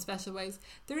their own special ways.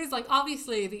 There is, like,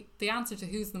 obviously the answer to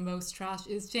who's the most trash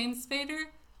is James Spader,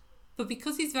 but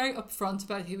because he's very upfront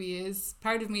about who he is,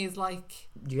 part of me is like,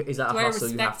 is that do a I hustle?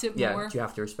 respect it more? Do you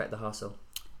have to respect the hustle?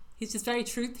 He's just very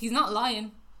he's not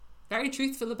lying, very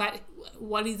truthful about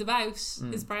what he's about,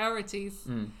 his priorities.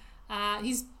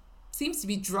 He seems to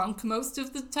be drunk most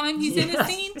of the time he's in a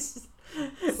scene.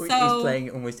 He's playing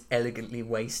it almost elegantly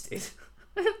wasted.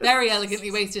 Very elegantly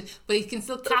wasted, but he can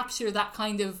still capture that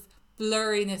kind of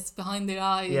blurriness behind the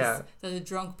eyes that a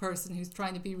drunk person who's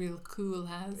trying to be real cool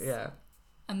has. Yeah.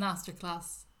 A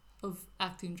masterclass of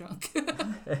acting drunk.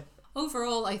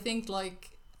 Overall, I think,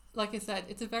 like I said,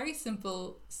 it's a very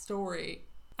simple story,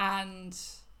 and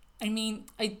I mean,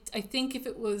 I think if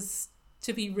it was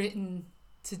to be written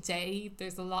today,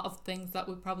 there's a lot of things that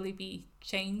would probably be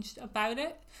changed about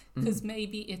it, because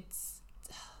maybe it's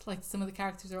like some of the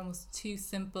characters are almost too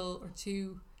simple or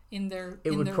too in their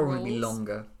it would their probably roles. be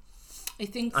longer. I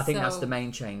think that's the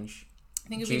main change. I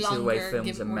think it'd be longer, to the way films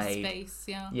give it are more made. Space,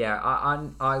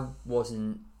 I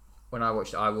wasn't, when I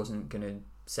watched it, I wasn't gonna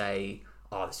say,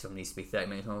 oh, this film needs to be 30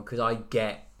 minutes long, because I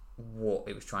get what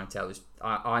it was trying to tell.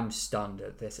 I'm stunned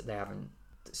at this, that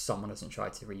someone hasn't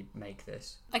tried to remake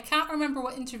this. I can't remember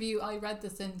what interview I read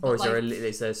this in. Or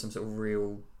is there some sort of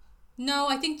real... No,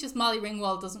 I think just Molly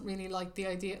Ringwald doesn't really like the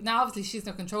idea. Now, obviously, she's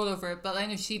no control over it, but I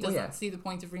know she doesn't see the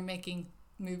point of remaking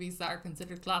movies that are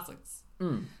considered classics.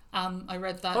 I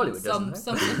read that Hollywood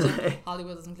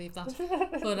Hollywood doesn't believe that.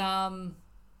 But I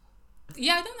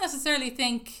don't necessarily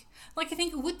think... Like, I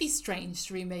think it would be strange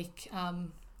to remake...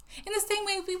 in the same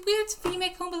way it would be weird to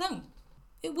remake Home Alone.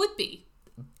 It would be.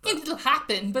 It'll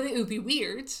happen, but it would be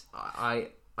weird. I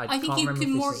think you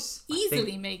can more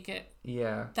easily make it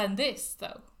than this,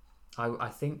 though. I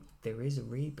think there is a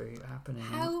reboot happening.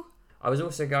 How? I was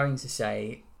also going to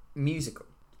say musical.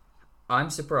 I'm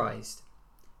surprised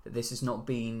that this has not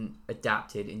been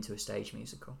adapted into a stage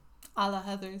musical. A la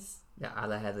Heathers. Yeah, a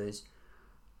la Heathers.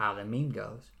 out of the Mean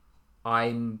Girls.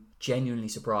 I'm genuinely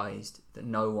surprised that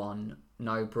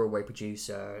no Broadway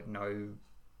producer, no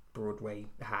Broadway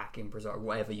hack, impresario,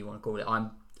 whatever you want to call it.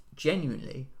 I'm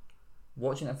genuinely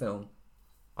watching that film.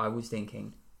 I was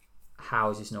thinking, how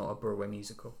is this not a Broadway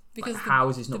musical? Because how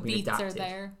is this not being adapted? The beats are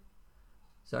there.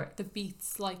 Sorry? The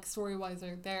beats, like, story-wise,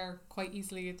 are there quite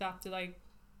easily adapted. I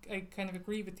kind of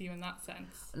agree with you in that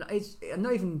sense. It's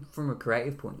not even from a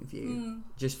creative point of view.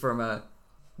 Just from a,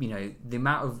 the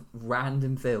amount of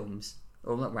random films,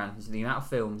 or not random, the amount of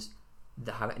films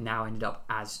that have now ended up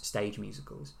as stage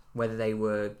musicals. Whether they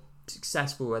were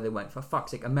successful, whether they weren't. For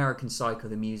fuck's sake, American Psycho,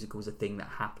 the musical, is a thing that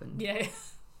happened. Yeah.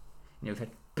 We've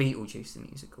had Beetlejuice, the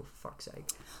musical, for fuck's sake.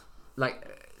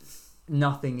 Like,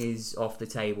 nothing is off the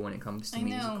table when it comes to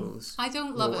musicals. I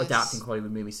don't love it. Adapting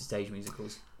Hollywood movies to stage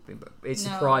musicals. It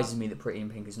surprises me that Pretty in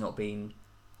Pink has not been...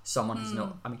 Someone has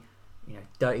not... I mean,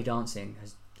 Dirty Dancing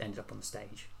has ended up on the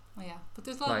stage. Oh, yeah. But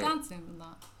there's a lot of dancing in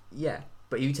that. Yeah.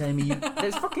 But you telling me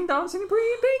there's fucking dancing in Pretty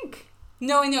in Pink?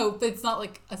 No, I know. But it's not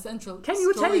like a central Kenny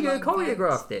Ortega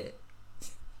choreographed it.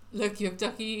 Look, you have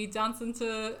Ducky dancing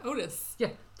to Otis. Yeah.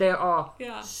 There are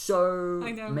so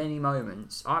many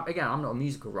moments. I'm not a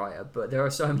musical writer, but there are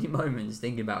so many moments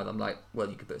thinking about it. I'm like, well,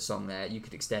 you could put a song there. You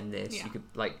could extend this. Yeah.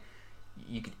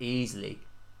 You could easily,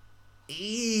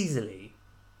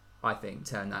 I think,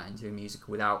 turn that into a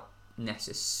musical without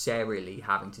necessarily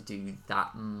having to do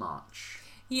that much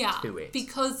to it.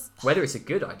 Because whether it's a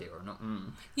good idea or not.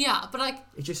 Yeah, but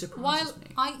it just surprises me.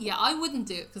 I wouldn't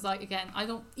do it because I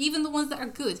don't, even the ones that are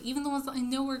good, even the ones that I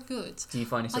know are good. Do you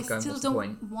find yourself going, what's the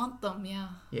point? I still don't want them. Yeah.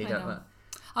 Yeah, you don't want.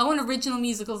 I want original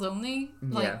musicals only.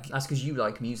 That's because you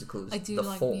like musicals. I do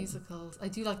like musicals. I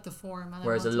do like the form.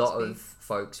 Whereas a lot of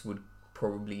folks would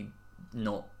probably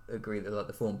not agree that they like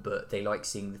the form, but they like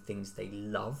seeing the things they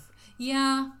love.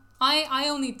 Yeah, I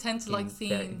only tend to like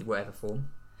seeing whatever form.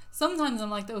 Sometimes I'm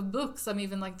like, the books, I'm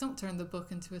even like, don't turn the book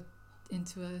into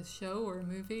a show or a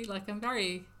movie. Like, I'm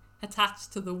very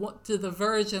attached to the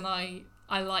version I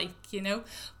like,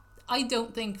 I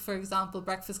don't think, for example,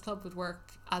 Breakfast Club would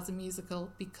work as a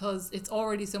musical because it's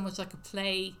already so much like a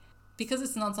play, because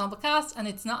it's an ensemble cast and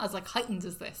it's not as like heightened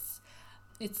as this.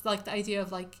 It's like the idea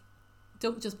of like,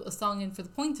 don't just put a song in for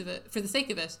the sake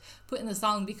of it. Put in a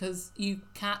song because you're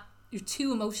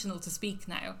too emotional to speak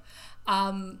now.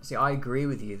 See, I agree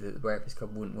with you that the Breakfast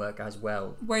Club wouldn't work as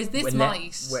well. Whereas this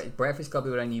might. Breakfast Club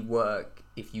would only work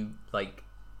if you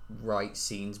write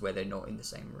scenes where they're not in the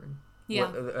same room.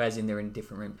 Yeah. As in they're in a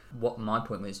different room. What my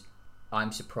point was,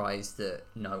 I'm surprised that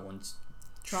no one's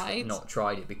not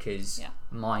tried it, because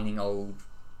mining old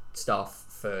stuff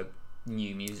for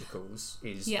new musicals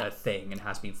is a thing and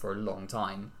has been for a long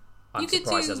time. I'm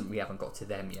surprised we haven't got to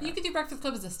them yet. You could do Breakfast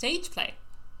Club as a stage play.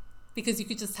 Because you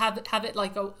could just have it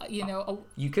like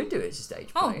you could do it as a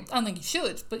stage play. Oh, I don't think you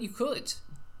should, but you could.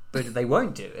 But they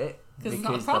won't do it because it's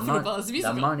not profitable as a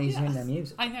musical. The money's in their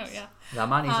music. I know, yeah. The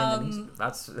money's in their music.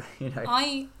 That's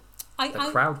the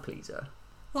crowd pleaser.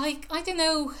 Like, I don't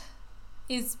know,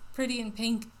 is Pretty in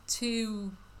Pink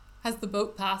 2, has the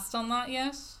boat passed on that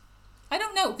yet? I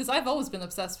don't know, because I've always been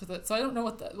obsessed with it, so I don't know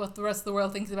what the rest of the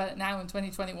world thinks about it now in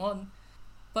 2021.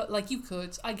 But like, you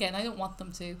could. Again, I don't want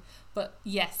them to, but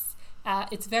yes.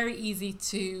 It's very easy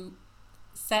to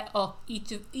set up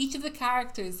each of the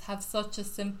characters have such a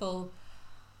simple,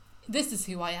 this is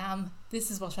who I am,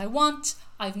 this is what I want,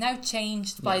 I've now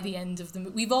changed by the end of the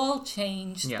movie. We've all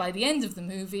changed by the end of the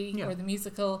movie or the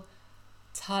musical.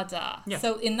 Ta-da.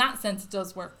 So in that sense it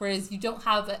does work, whereas you don't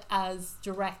have it as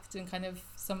direct in kind of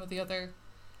some of the other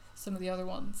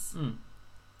ones.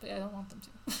 But I don't want them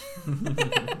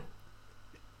to.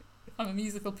 I'm a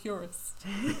musical purist.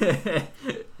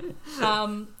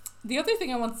 The other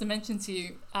thing I wanted to mention to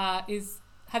you is,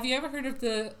 have you ever heard of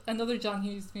another John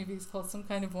Hughes movie called Some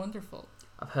Kind of Wonderful?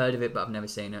 I've heard of it, but I've never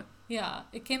seen it. Yeah,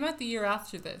 it came out the year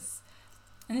after this,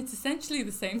 and it's essentially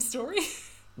the same story.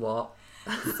 What?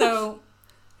 So,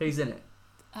 who's in it?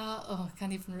 I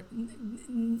can't even.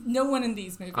 No one in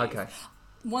these movies. Okay.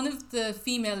 One of the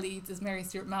female leads is Mary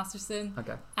Stuart Masterson.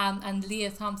 Okay. And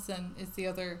Leah Thompson is the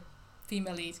other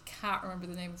female lead. Can't remember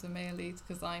the name of the male lead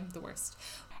because I'm the worst.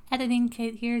 Editing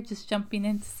Kate here, just jumping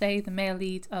in to say the male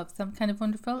lead of Some Kind of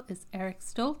Wonderful is Eric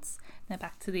Stoltz. Now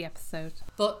back to the episode.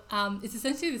 But it's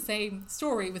essentially the same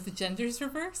story with the genders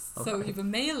reversed. Okay. So you have a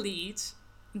male lead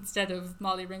instead of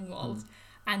Molly Ringwald,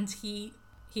 and he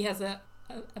has a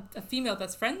female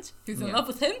best friend who's in love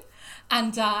with him,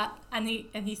 and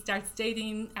he starts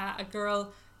dating a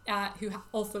girl who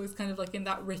also is kind of like in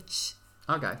that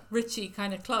richy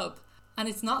kind of club. And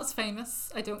it's not as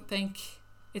famous, I don't think.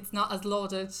 It's not as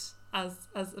lauded as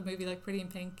a movie like Pretty in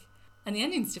Pink. And the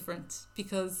ending's different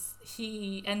because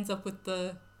he ends up with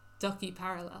the Ducky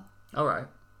parallel. All right.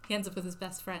 He ends up with his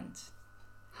best friend.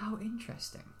 How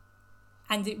interesting.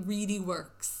 And it really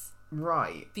works.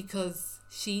 Right. Because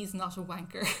she's not a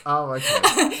wanker. Oh,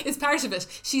 okay. It's part of it.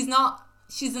 She's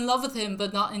in love with him,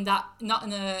 but not in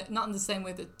the same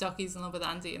way that Ducky's in love with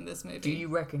Andy in this movie. Do you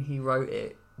reckon he wrote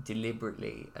it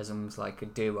deliberately as almost like a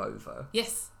do-over?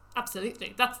 Yes,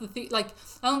 absolutely. That's the thing. Like,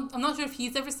 I'm not sure if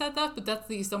he's ever said that, but that's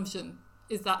the assumption.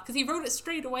 Is that because he wrote it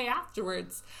straight away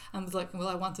afterwards and was like, well,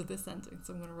 I wanted this ending,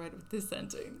 so I'm going to write it with this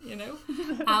ending, you know?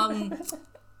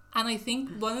 And I think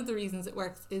one of the reasons it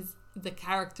works is the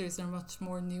characters are much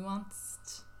more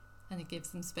nuanced and it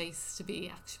gives them space to be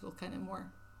actual kind of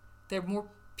more... They're more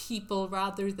people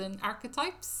rather than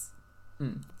archetypes.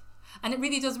 Mm. And it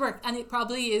really does work. And it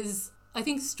probably is, I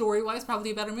think story-wise,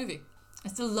 probably a better movie. I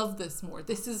still love this more.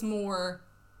 This is more...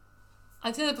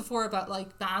 I've said it before about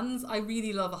like bands. I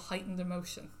really love a heightened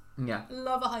emotion. Yeah.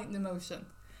 Love a heightened emotion.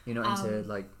 You're not into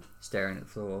like staring at the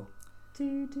floor.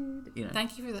 You know.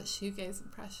 Thank you for that shoegaze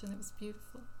impression. It was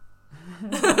beautiful.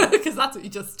 Because that's what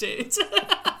you just did.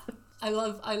 I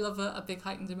love a big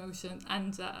heightened emotion.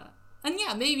 And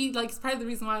yeah, maybe like it's part of the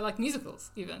reason why I like musicals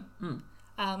even. Mm.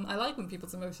 I like when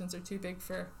people's emotions are too big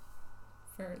for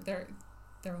their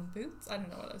own boots. I don't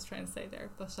know what I was trying to say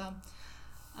there, but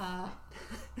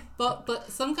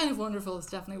Some Kind of Wonderful is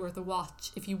definitely worth a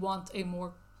watch if you want a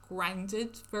more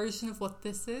grounded version of what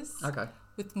this is. Okay.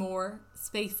 With more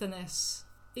space in it.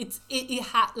 It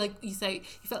had, like you say,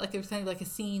 you felt like there was kind of like a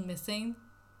scene missing.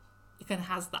 It kind of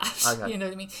has that. Okay. You know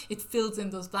what I mean? It fills in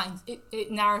those blanks.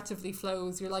 It narratively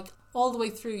flows. You're like all the way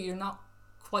through. You're not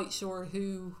quite sure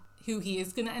who he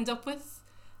is going to end up with,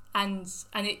 and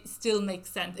it still makes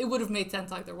sense. It would have made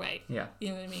sense either way. Yeah. You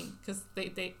know what I mean? Because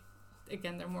they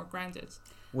again, they're more grounded.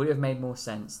 Would it have made more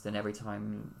sense than every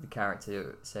time the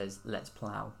character says "let's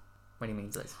plow" when he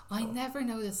means let's? I never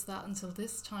noticed that until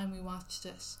this time we watched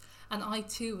it, and I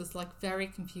too was like very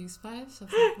confused by it. I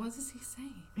was like, "What is he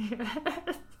saying?"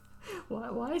 Yeah.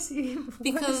 Why is he?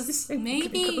 Because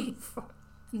maybe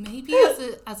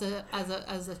as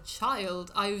a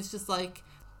child, I was just like,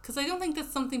 because I don't think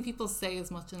that's something people say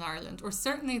as much in Ireland, or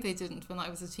certainly they didn't when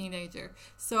I was a teenager.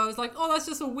 So I was like, oh, that's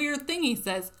just a weird thing he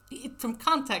says. From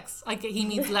context, I get he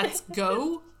means let's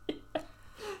go.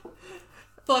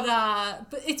 But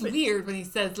it's weird when he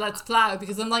says let's plow,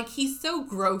 because I'm like, he's so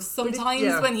gross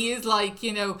sometimes when he is like,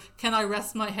 you know, can I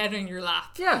rest my head on your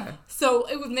lap? Yeah. So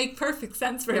it would make perfect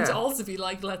sense for him to also be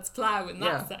like let's plow in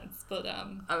that sense. But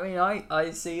I mean,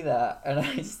 I see that, and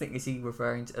I just think, is he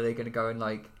referring to, are they going to go and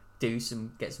like get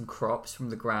some crops from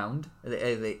the ground? Are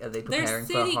they preparing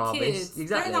for a harvest? Kids.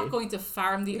 Exactly. They're not going to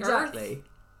farm the earth. Exactly.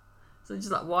 So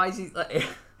just like, why is he like?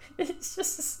 It's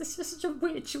just such a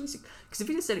weird choice. Because if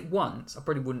he had said it once, I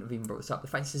probably wouldn't have even brought this up. The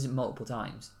fact he says it multiple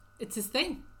times, it's his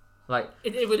thing. Like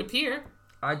it would appear.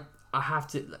 I have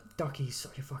to. Like, Ducky's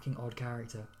such a fucking odd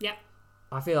character. Yeah.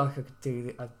 I feel like I could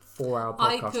do a 4-hour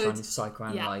podcast trying to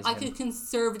psychoanalyze him. I could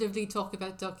conservatively talk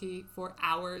about Ducky for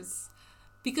hours,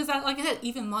 because like I said,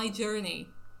 even my journey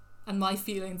and my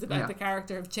feelings about the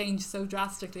character have changed so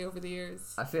drastically over the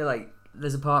years. I feel like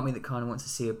there's a part of me that kind of wants to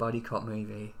see a buddy cop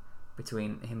movie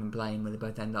between him and Blaine, where they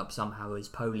both end up somehow as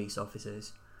police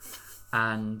officers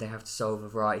and they have to solve a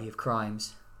variety of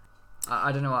crimes.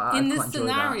 I don't know. In this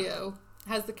scenario,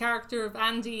 has the character of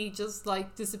Andy just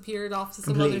like disappeared off to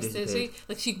some other city?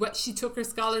 Like she took her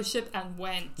scholarship and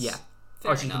went. Yeah.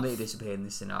 Fair she enough. completely disappeared in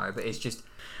this scenario, but it's just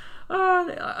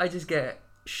I just get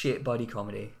shit buddy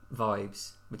comedy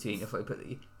vibes between, if I put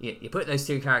you put those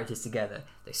two characters together,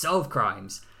 they solve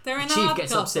crimes. They're the an chief odd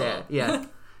gets couple. upset. Yeah.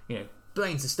 You know,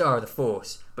 Blaine's the star of the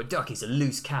force, but Ducky's a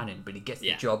loose cannon, but he gets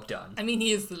the job done. I mean,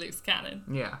 he is the loose cannon.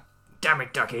 Yeah. Damn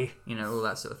it, Ducky. You know, all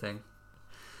that sort of thing.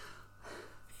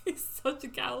 He's such a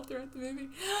gal throughout the movie.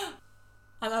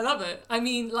 And I love it. I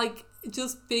mean, like,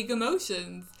 just big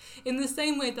emotions. In the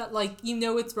same way that, like, you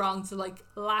know it's wrong to, like,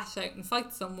 lash out and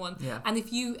fight someone. Yeah. And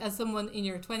if you, as someone in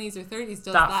your 20s or 30s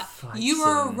does that you scene.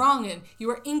 are wronging.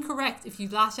 You are incorrect if you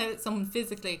lash out at someone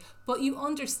physically. But you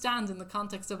understand in the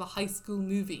context of a high school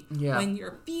movie. Yeah. When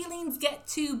your feelings get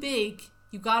too big,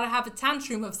 you gotta have a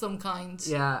tantrum of some kind.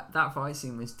 Yeah, that fight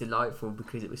scene was delightful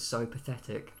because it was so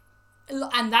pathetic.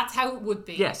 And that's how it would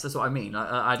be. Yes, that's what I mean.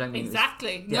 I don't mean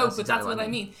exactly. That's that's what I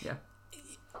mean. Yeah.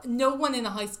 No one in a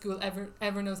high school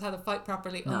ever knows how to fight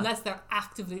properly unless they're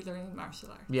actively learning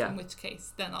martial arts. Yeah. In which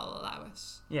case, then I'll allow it.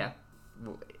 Yeah.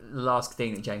 Well, the last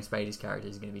thing that James Spader's character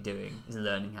is going to be doing is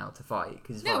learning how to fight,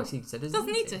 because as far as he said, doesn't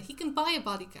need to. He can buy a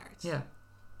bodyguard. Yeah.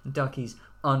 Ducky's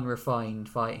unrefined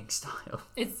fighting style.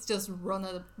 It's just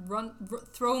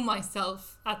throw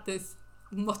myself at this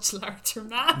much larger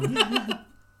man.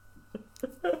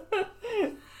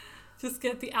 Just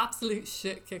get the absolute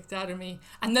shit kicked out of me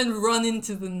and then run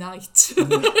into the night.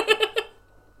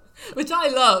 Which I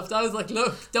loved. I was like,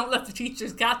 look, don't let the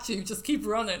teachers catch you. Just keep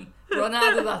running. Run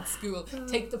out of that school.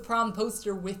 Take the prom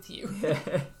poster with you.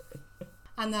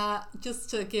 And just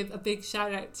to give a big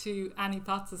shout out to Annie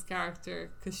Potts'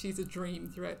 character, because she's a dream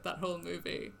throughout that whole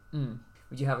movie.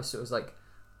 Would you have a sort of like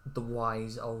the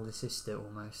wise older sister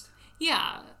almost?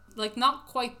 Yeah, like not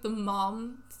quite the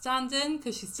mom stand-in,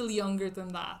 because she's still younger than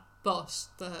that, but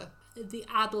the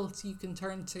adult you can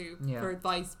turn to for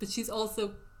advice. But she's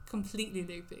also completely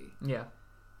loopy. Yeah.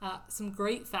 Some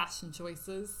great fashion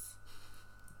choices.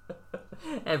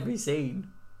 Every scene,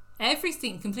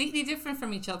 completely different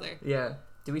from each other. Yeah.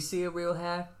 Do we see a real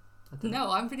hair?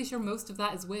 No, I'm pretty sure most of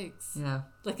that is wigs. Yeah.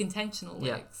 Like intentional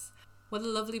wigs. What a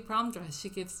lovely prom dress she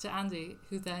gives to Andy,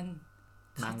 who then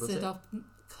cuts it up.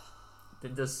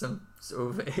 It does some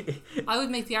sort of... I would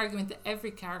make the argument that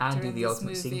every character Andy, in the this ultimate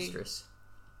movie... seamstress.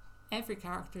 Every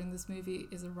character in this movie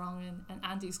is a wrong-un, and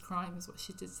Andy's crime is what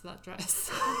she did to that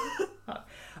dress.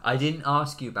 I didn't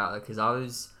ask you about it because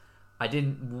I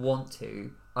didn't want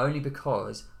to, only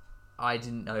because I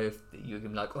didn't know if you were going to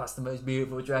be like, oh, that's the most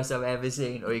beautiful dress I've ever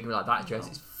seen, or you can be like, that dress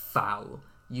is foul.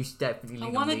 You definitely. I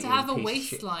wanted to have a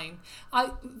waistline.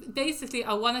 I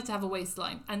wanted to have a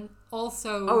waistline, and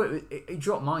also. Oh, it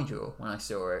dropped my jaw when I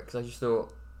saw it because I just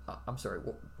thought, I'm sorry,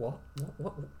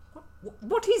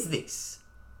 what is this?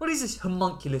 What is this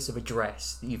homunculus of a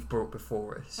dress that you've brought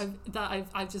before us?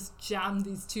 I've just jammed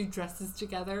these two dresses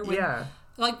together. Yeah.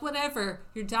 Like whatever,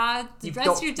 the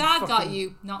dress your dad got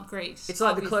you, not great. It's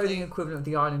like obviously. The clothing equivalent of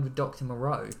the island with Dr.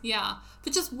 Moreau. Yeah,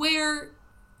 but just wear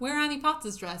Annie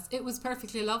Potts' dress. It was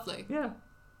perfectly lovely. Yeah.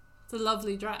 It's a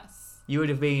lovely dress. You would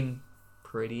have been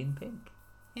pretty in pink.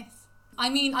 Yes. I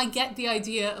mean, I get the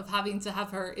idea of having to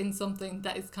have her in something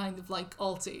that is kind of like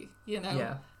alty, you know?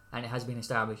 Yeah. And it has been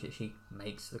established that she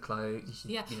makes the clothes.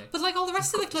 But like all the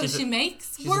rest of the clothes she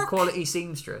makes she's a quality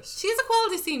seamstress. She's a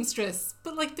quality seamstress.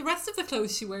 But like the rest of the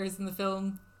clothes she wears in the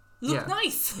film look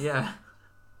nice. Yeah.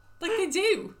 Like they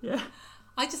do. Yeah.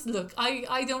 I just look. I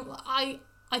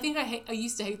think I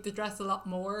used to hate the dress a lot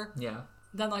more. Yeah.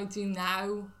 Than I do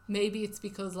now. Maybe it's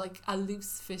because like a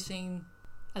loose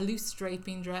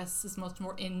draping dress is much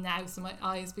more in now, so my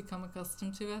eyes become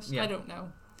accustomed to it. Yeah. I don't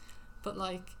know. But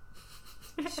like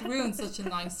she ruined such a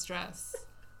nice dress.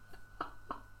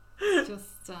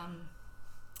 Just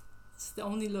it's the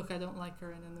only look I don't like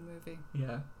her in the movie.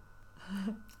 Yeah.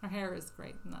 Her hair is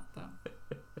great in that though.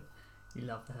 You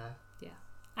love the hair. Yeah.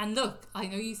 And look, I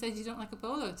know you said you don't like a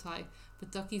bolo tie,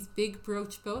 but Ducky's big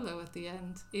brooch bolo at the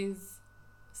end is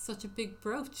such a big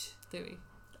brooch, Louis.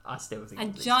 I still think a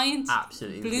giant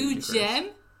absolutely blue ludicrous. Gem.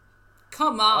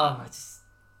 Come on. Oh,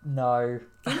 no.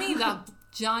 Give me that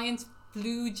giant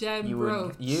blue gem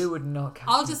brooch. You would not catch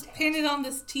I'll me just dead. pin it on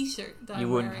this t-shirt that You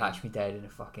I'm wouldn't wearing. catch me dead in a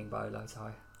fucking bolo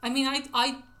tie. I mean,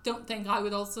 I don't think I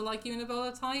would also like you in a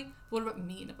bolo tie. What about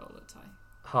me in a bolo tie?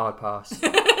 Hard pass.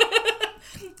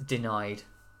 Denied.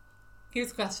 Here's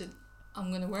the question. I'm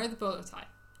going to wear the bolo tie.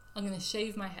 I'm going to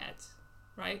shave my head.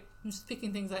 Right? I'm just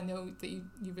picking things I know that you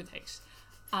would hate.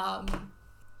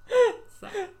 So.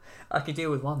 I could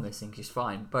deal with one of those things just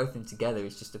fine. Both of them together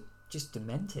is just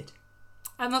demented.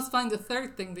 I must find the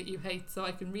third thing that you hate so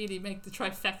I can really make the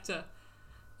trifecta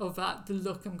of the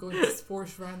look I'm going to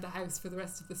sport around the house for the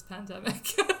rest of this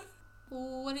pandemic.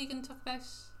 What are you going to talk about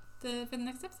for the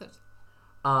next episode?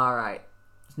 Alright.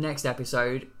 Next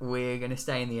episode, we're going to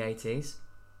stay in the 80s.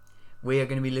 We are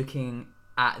going to be looking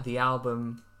at the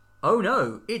album Oh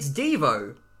No, It's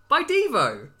Devo by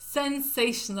Devo.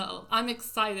 Sensational. I'm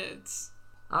excited.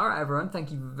 Alright everyone,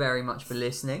 thank you very much for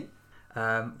listening.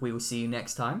 We will see you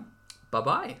next time.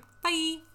 Bye-bye. Bye.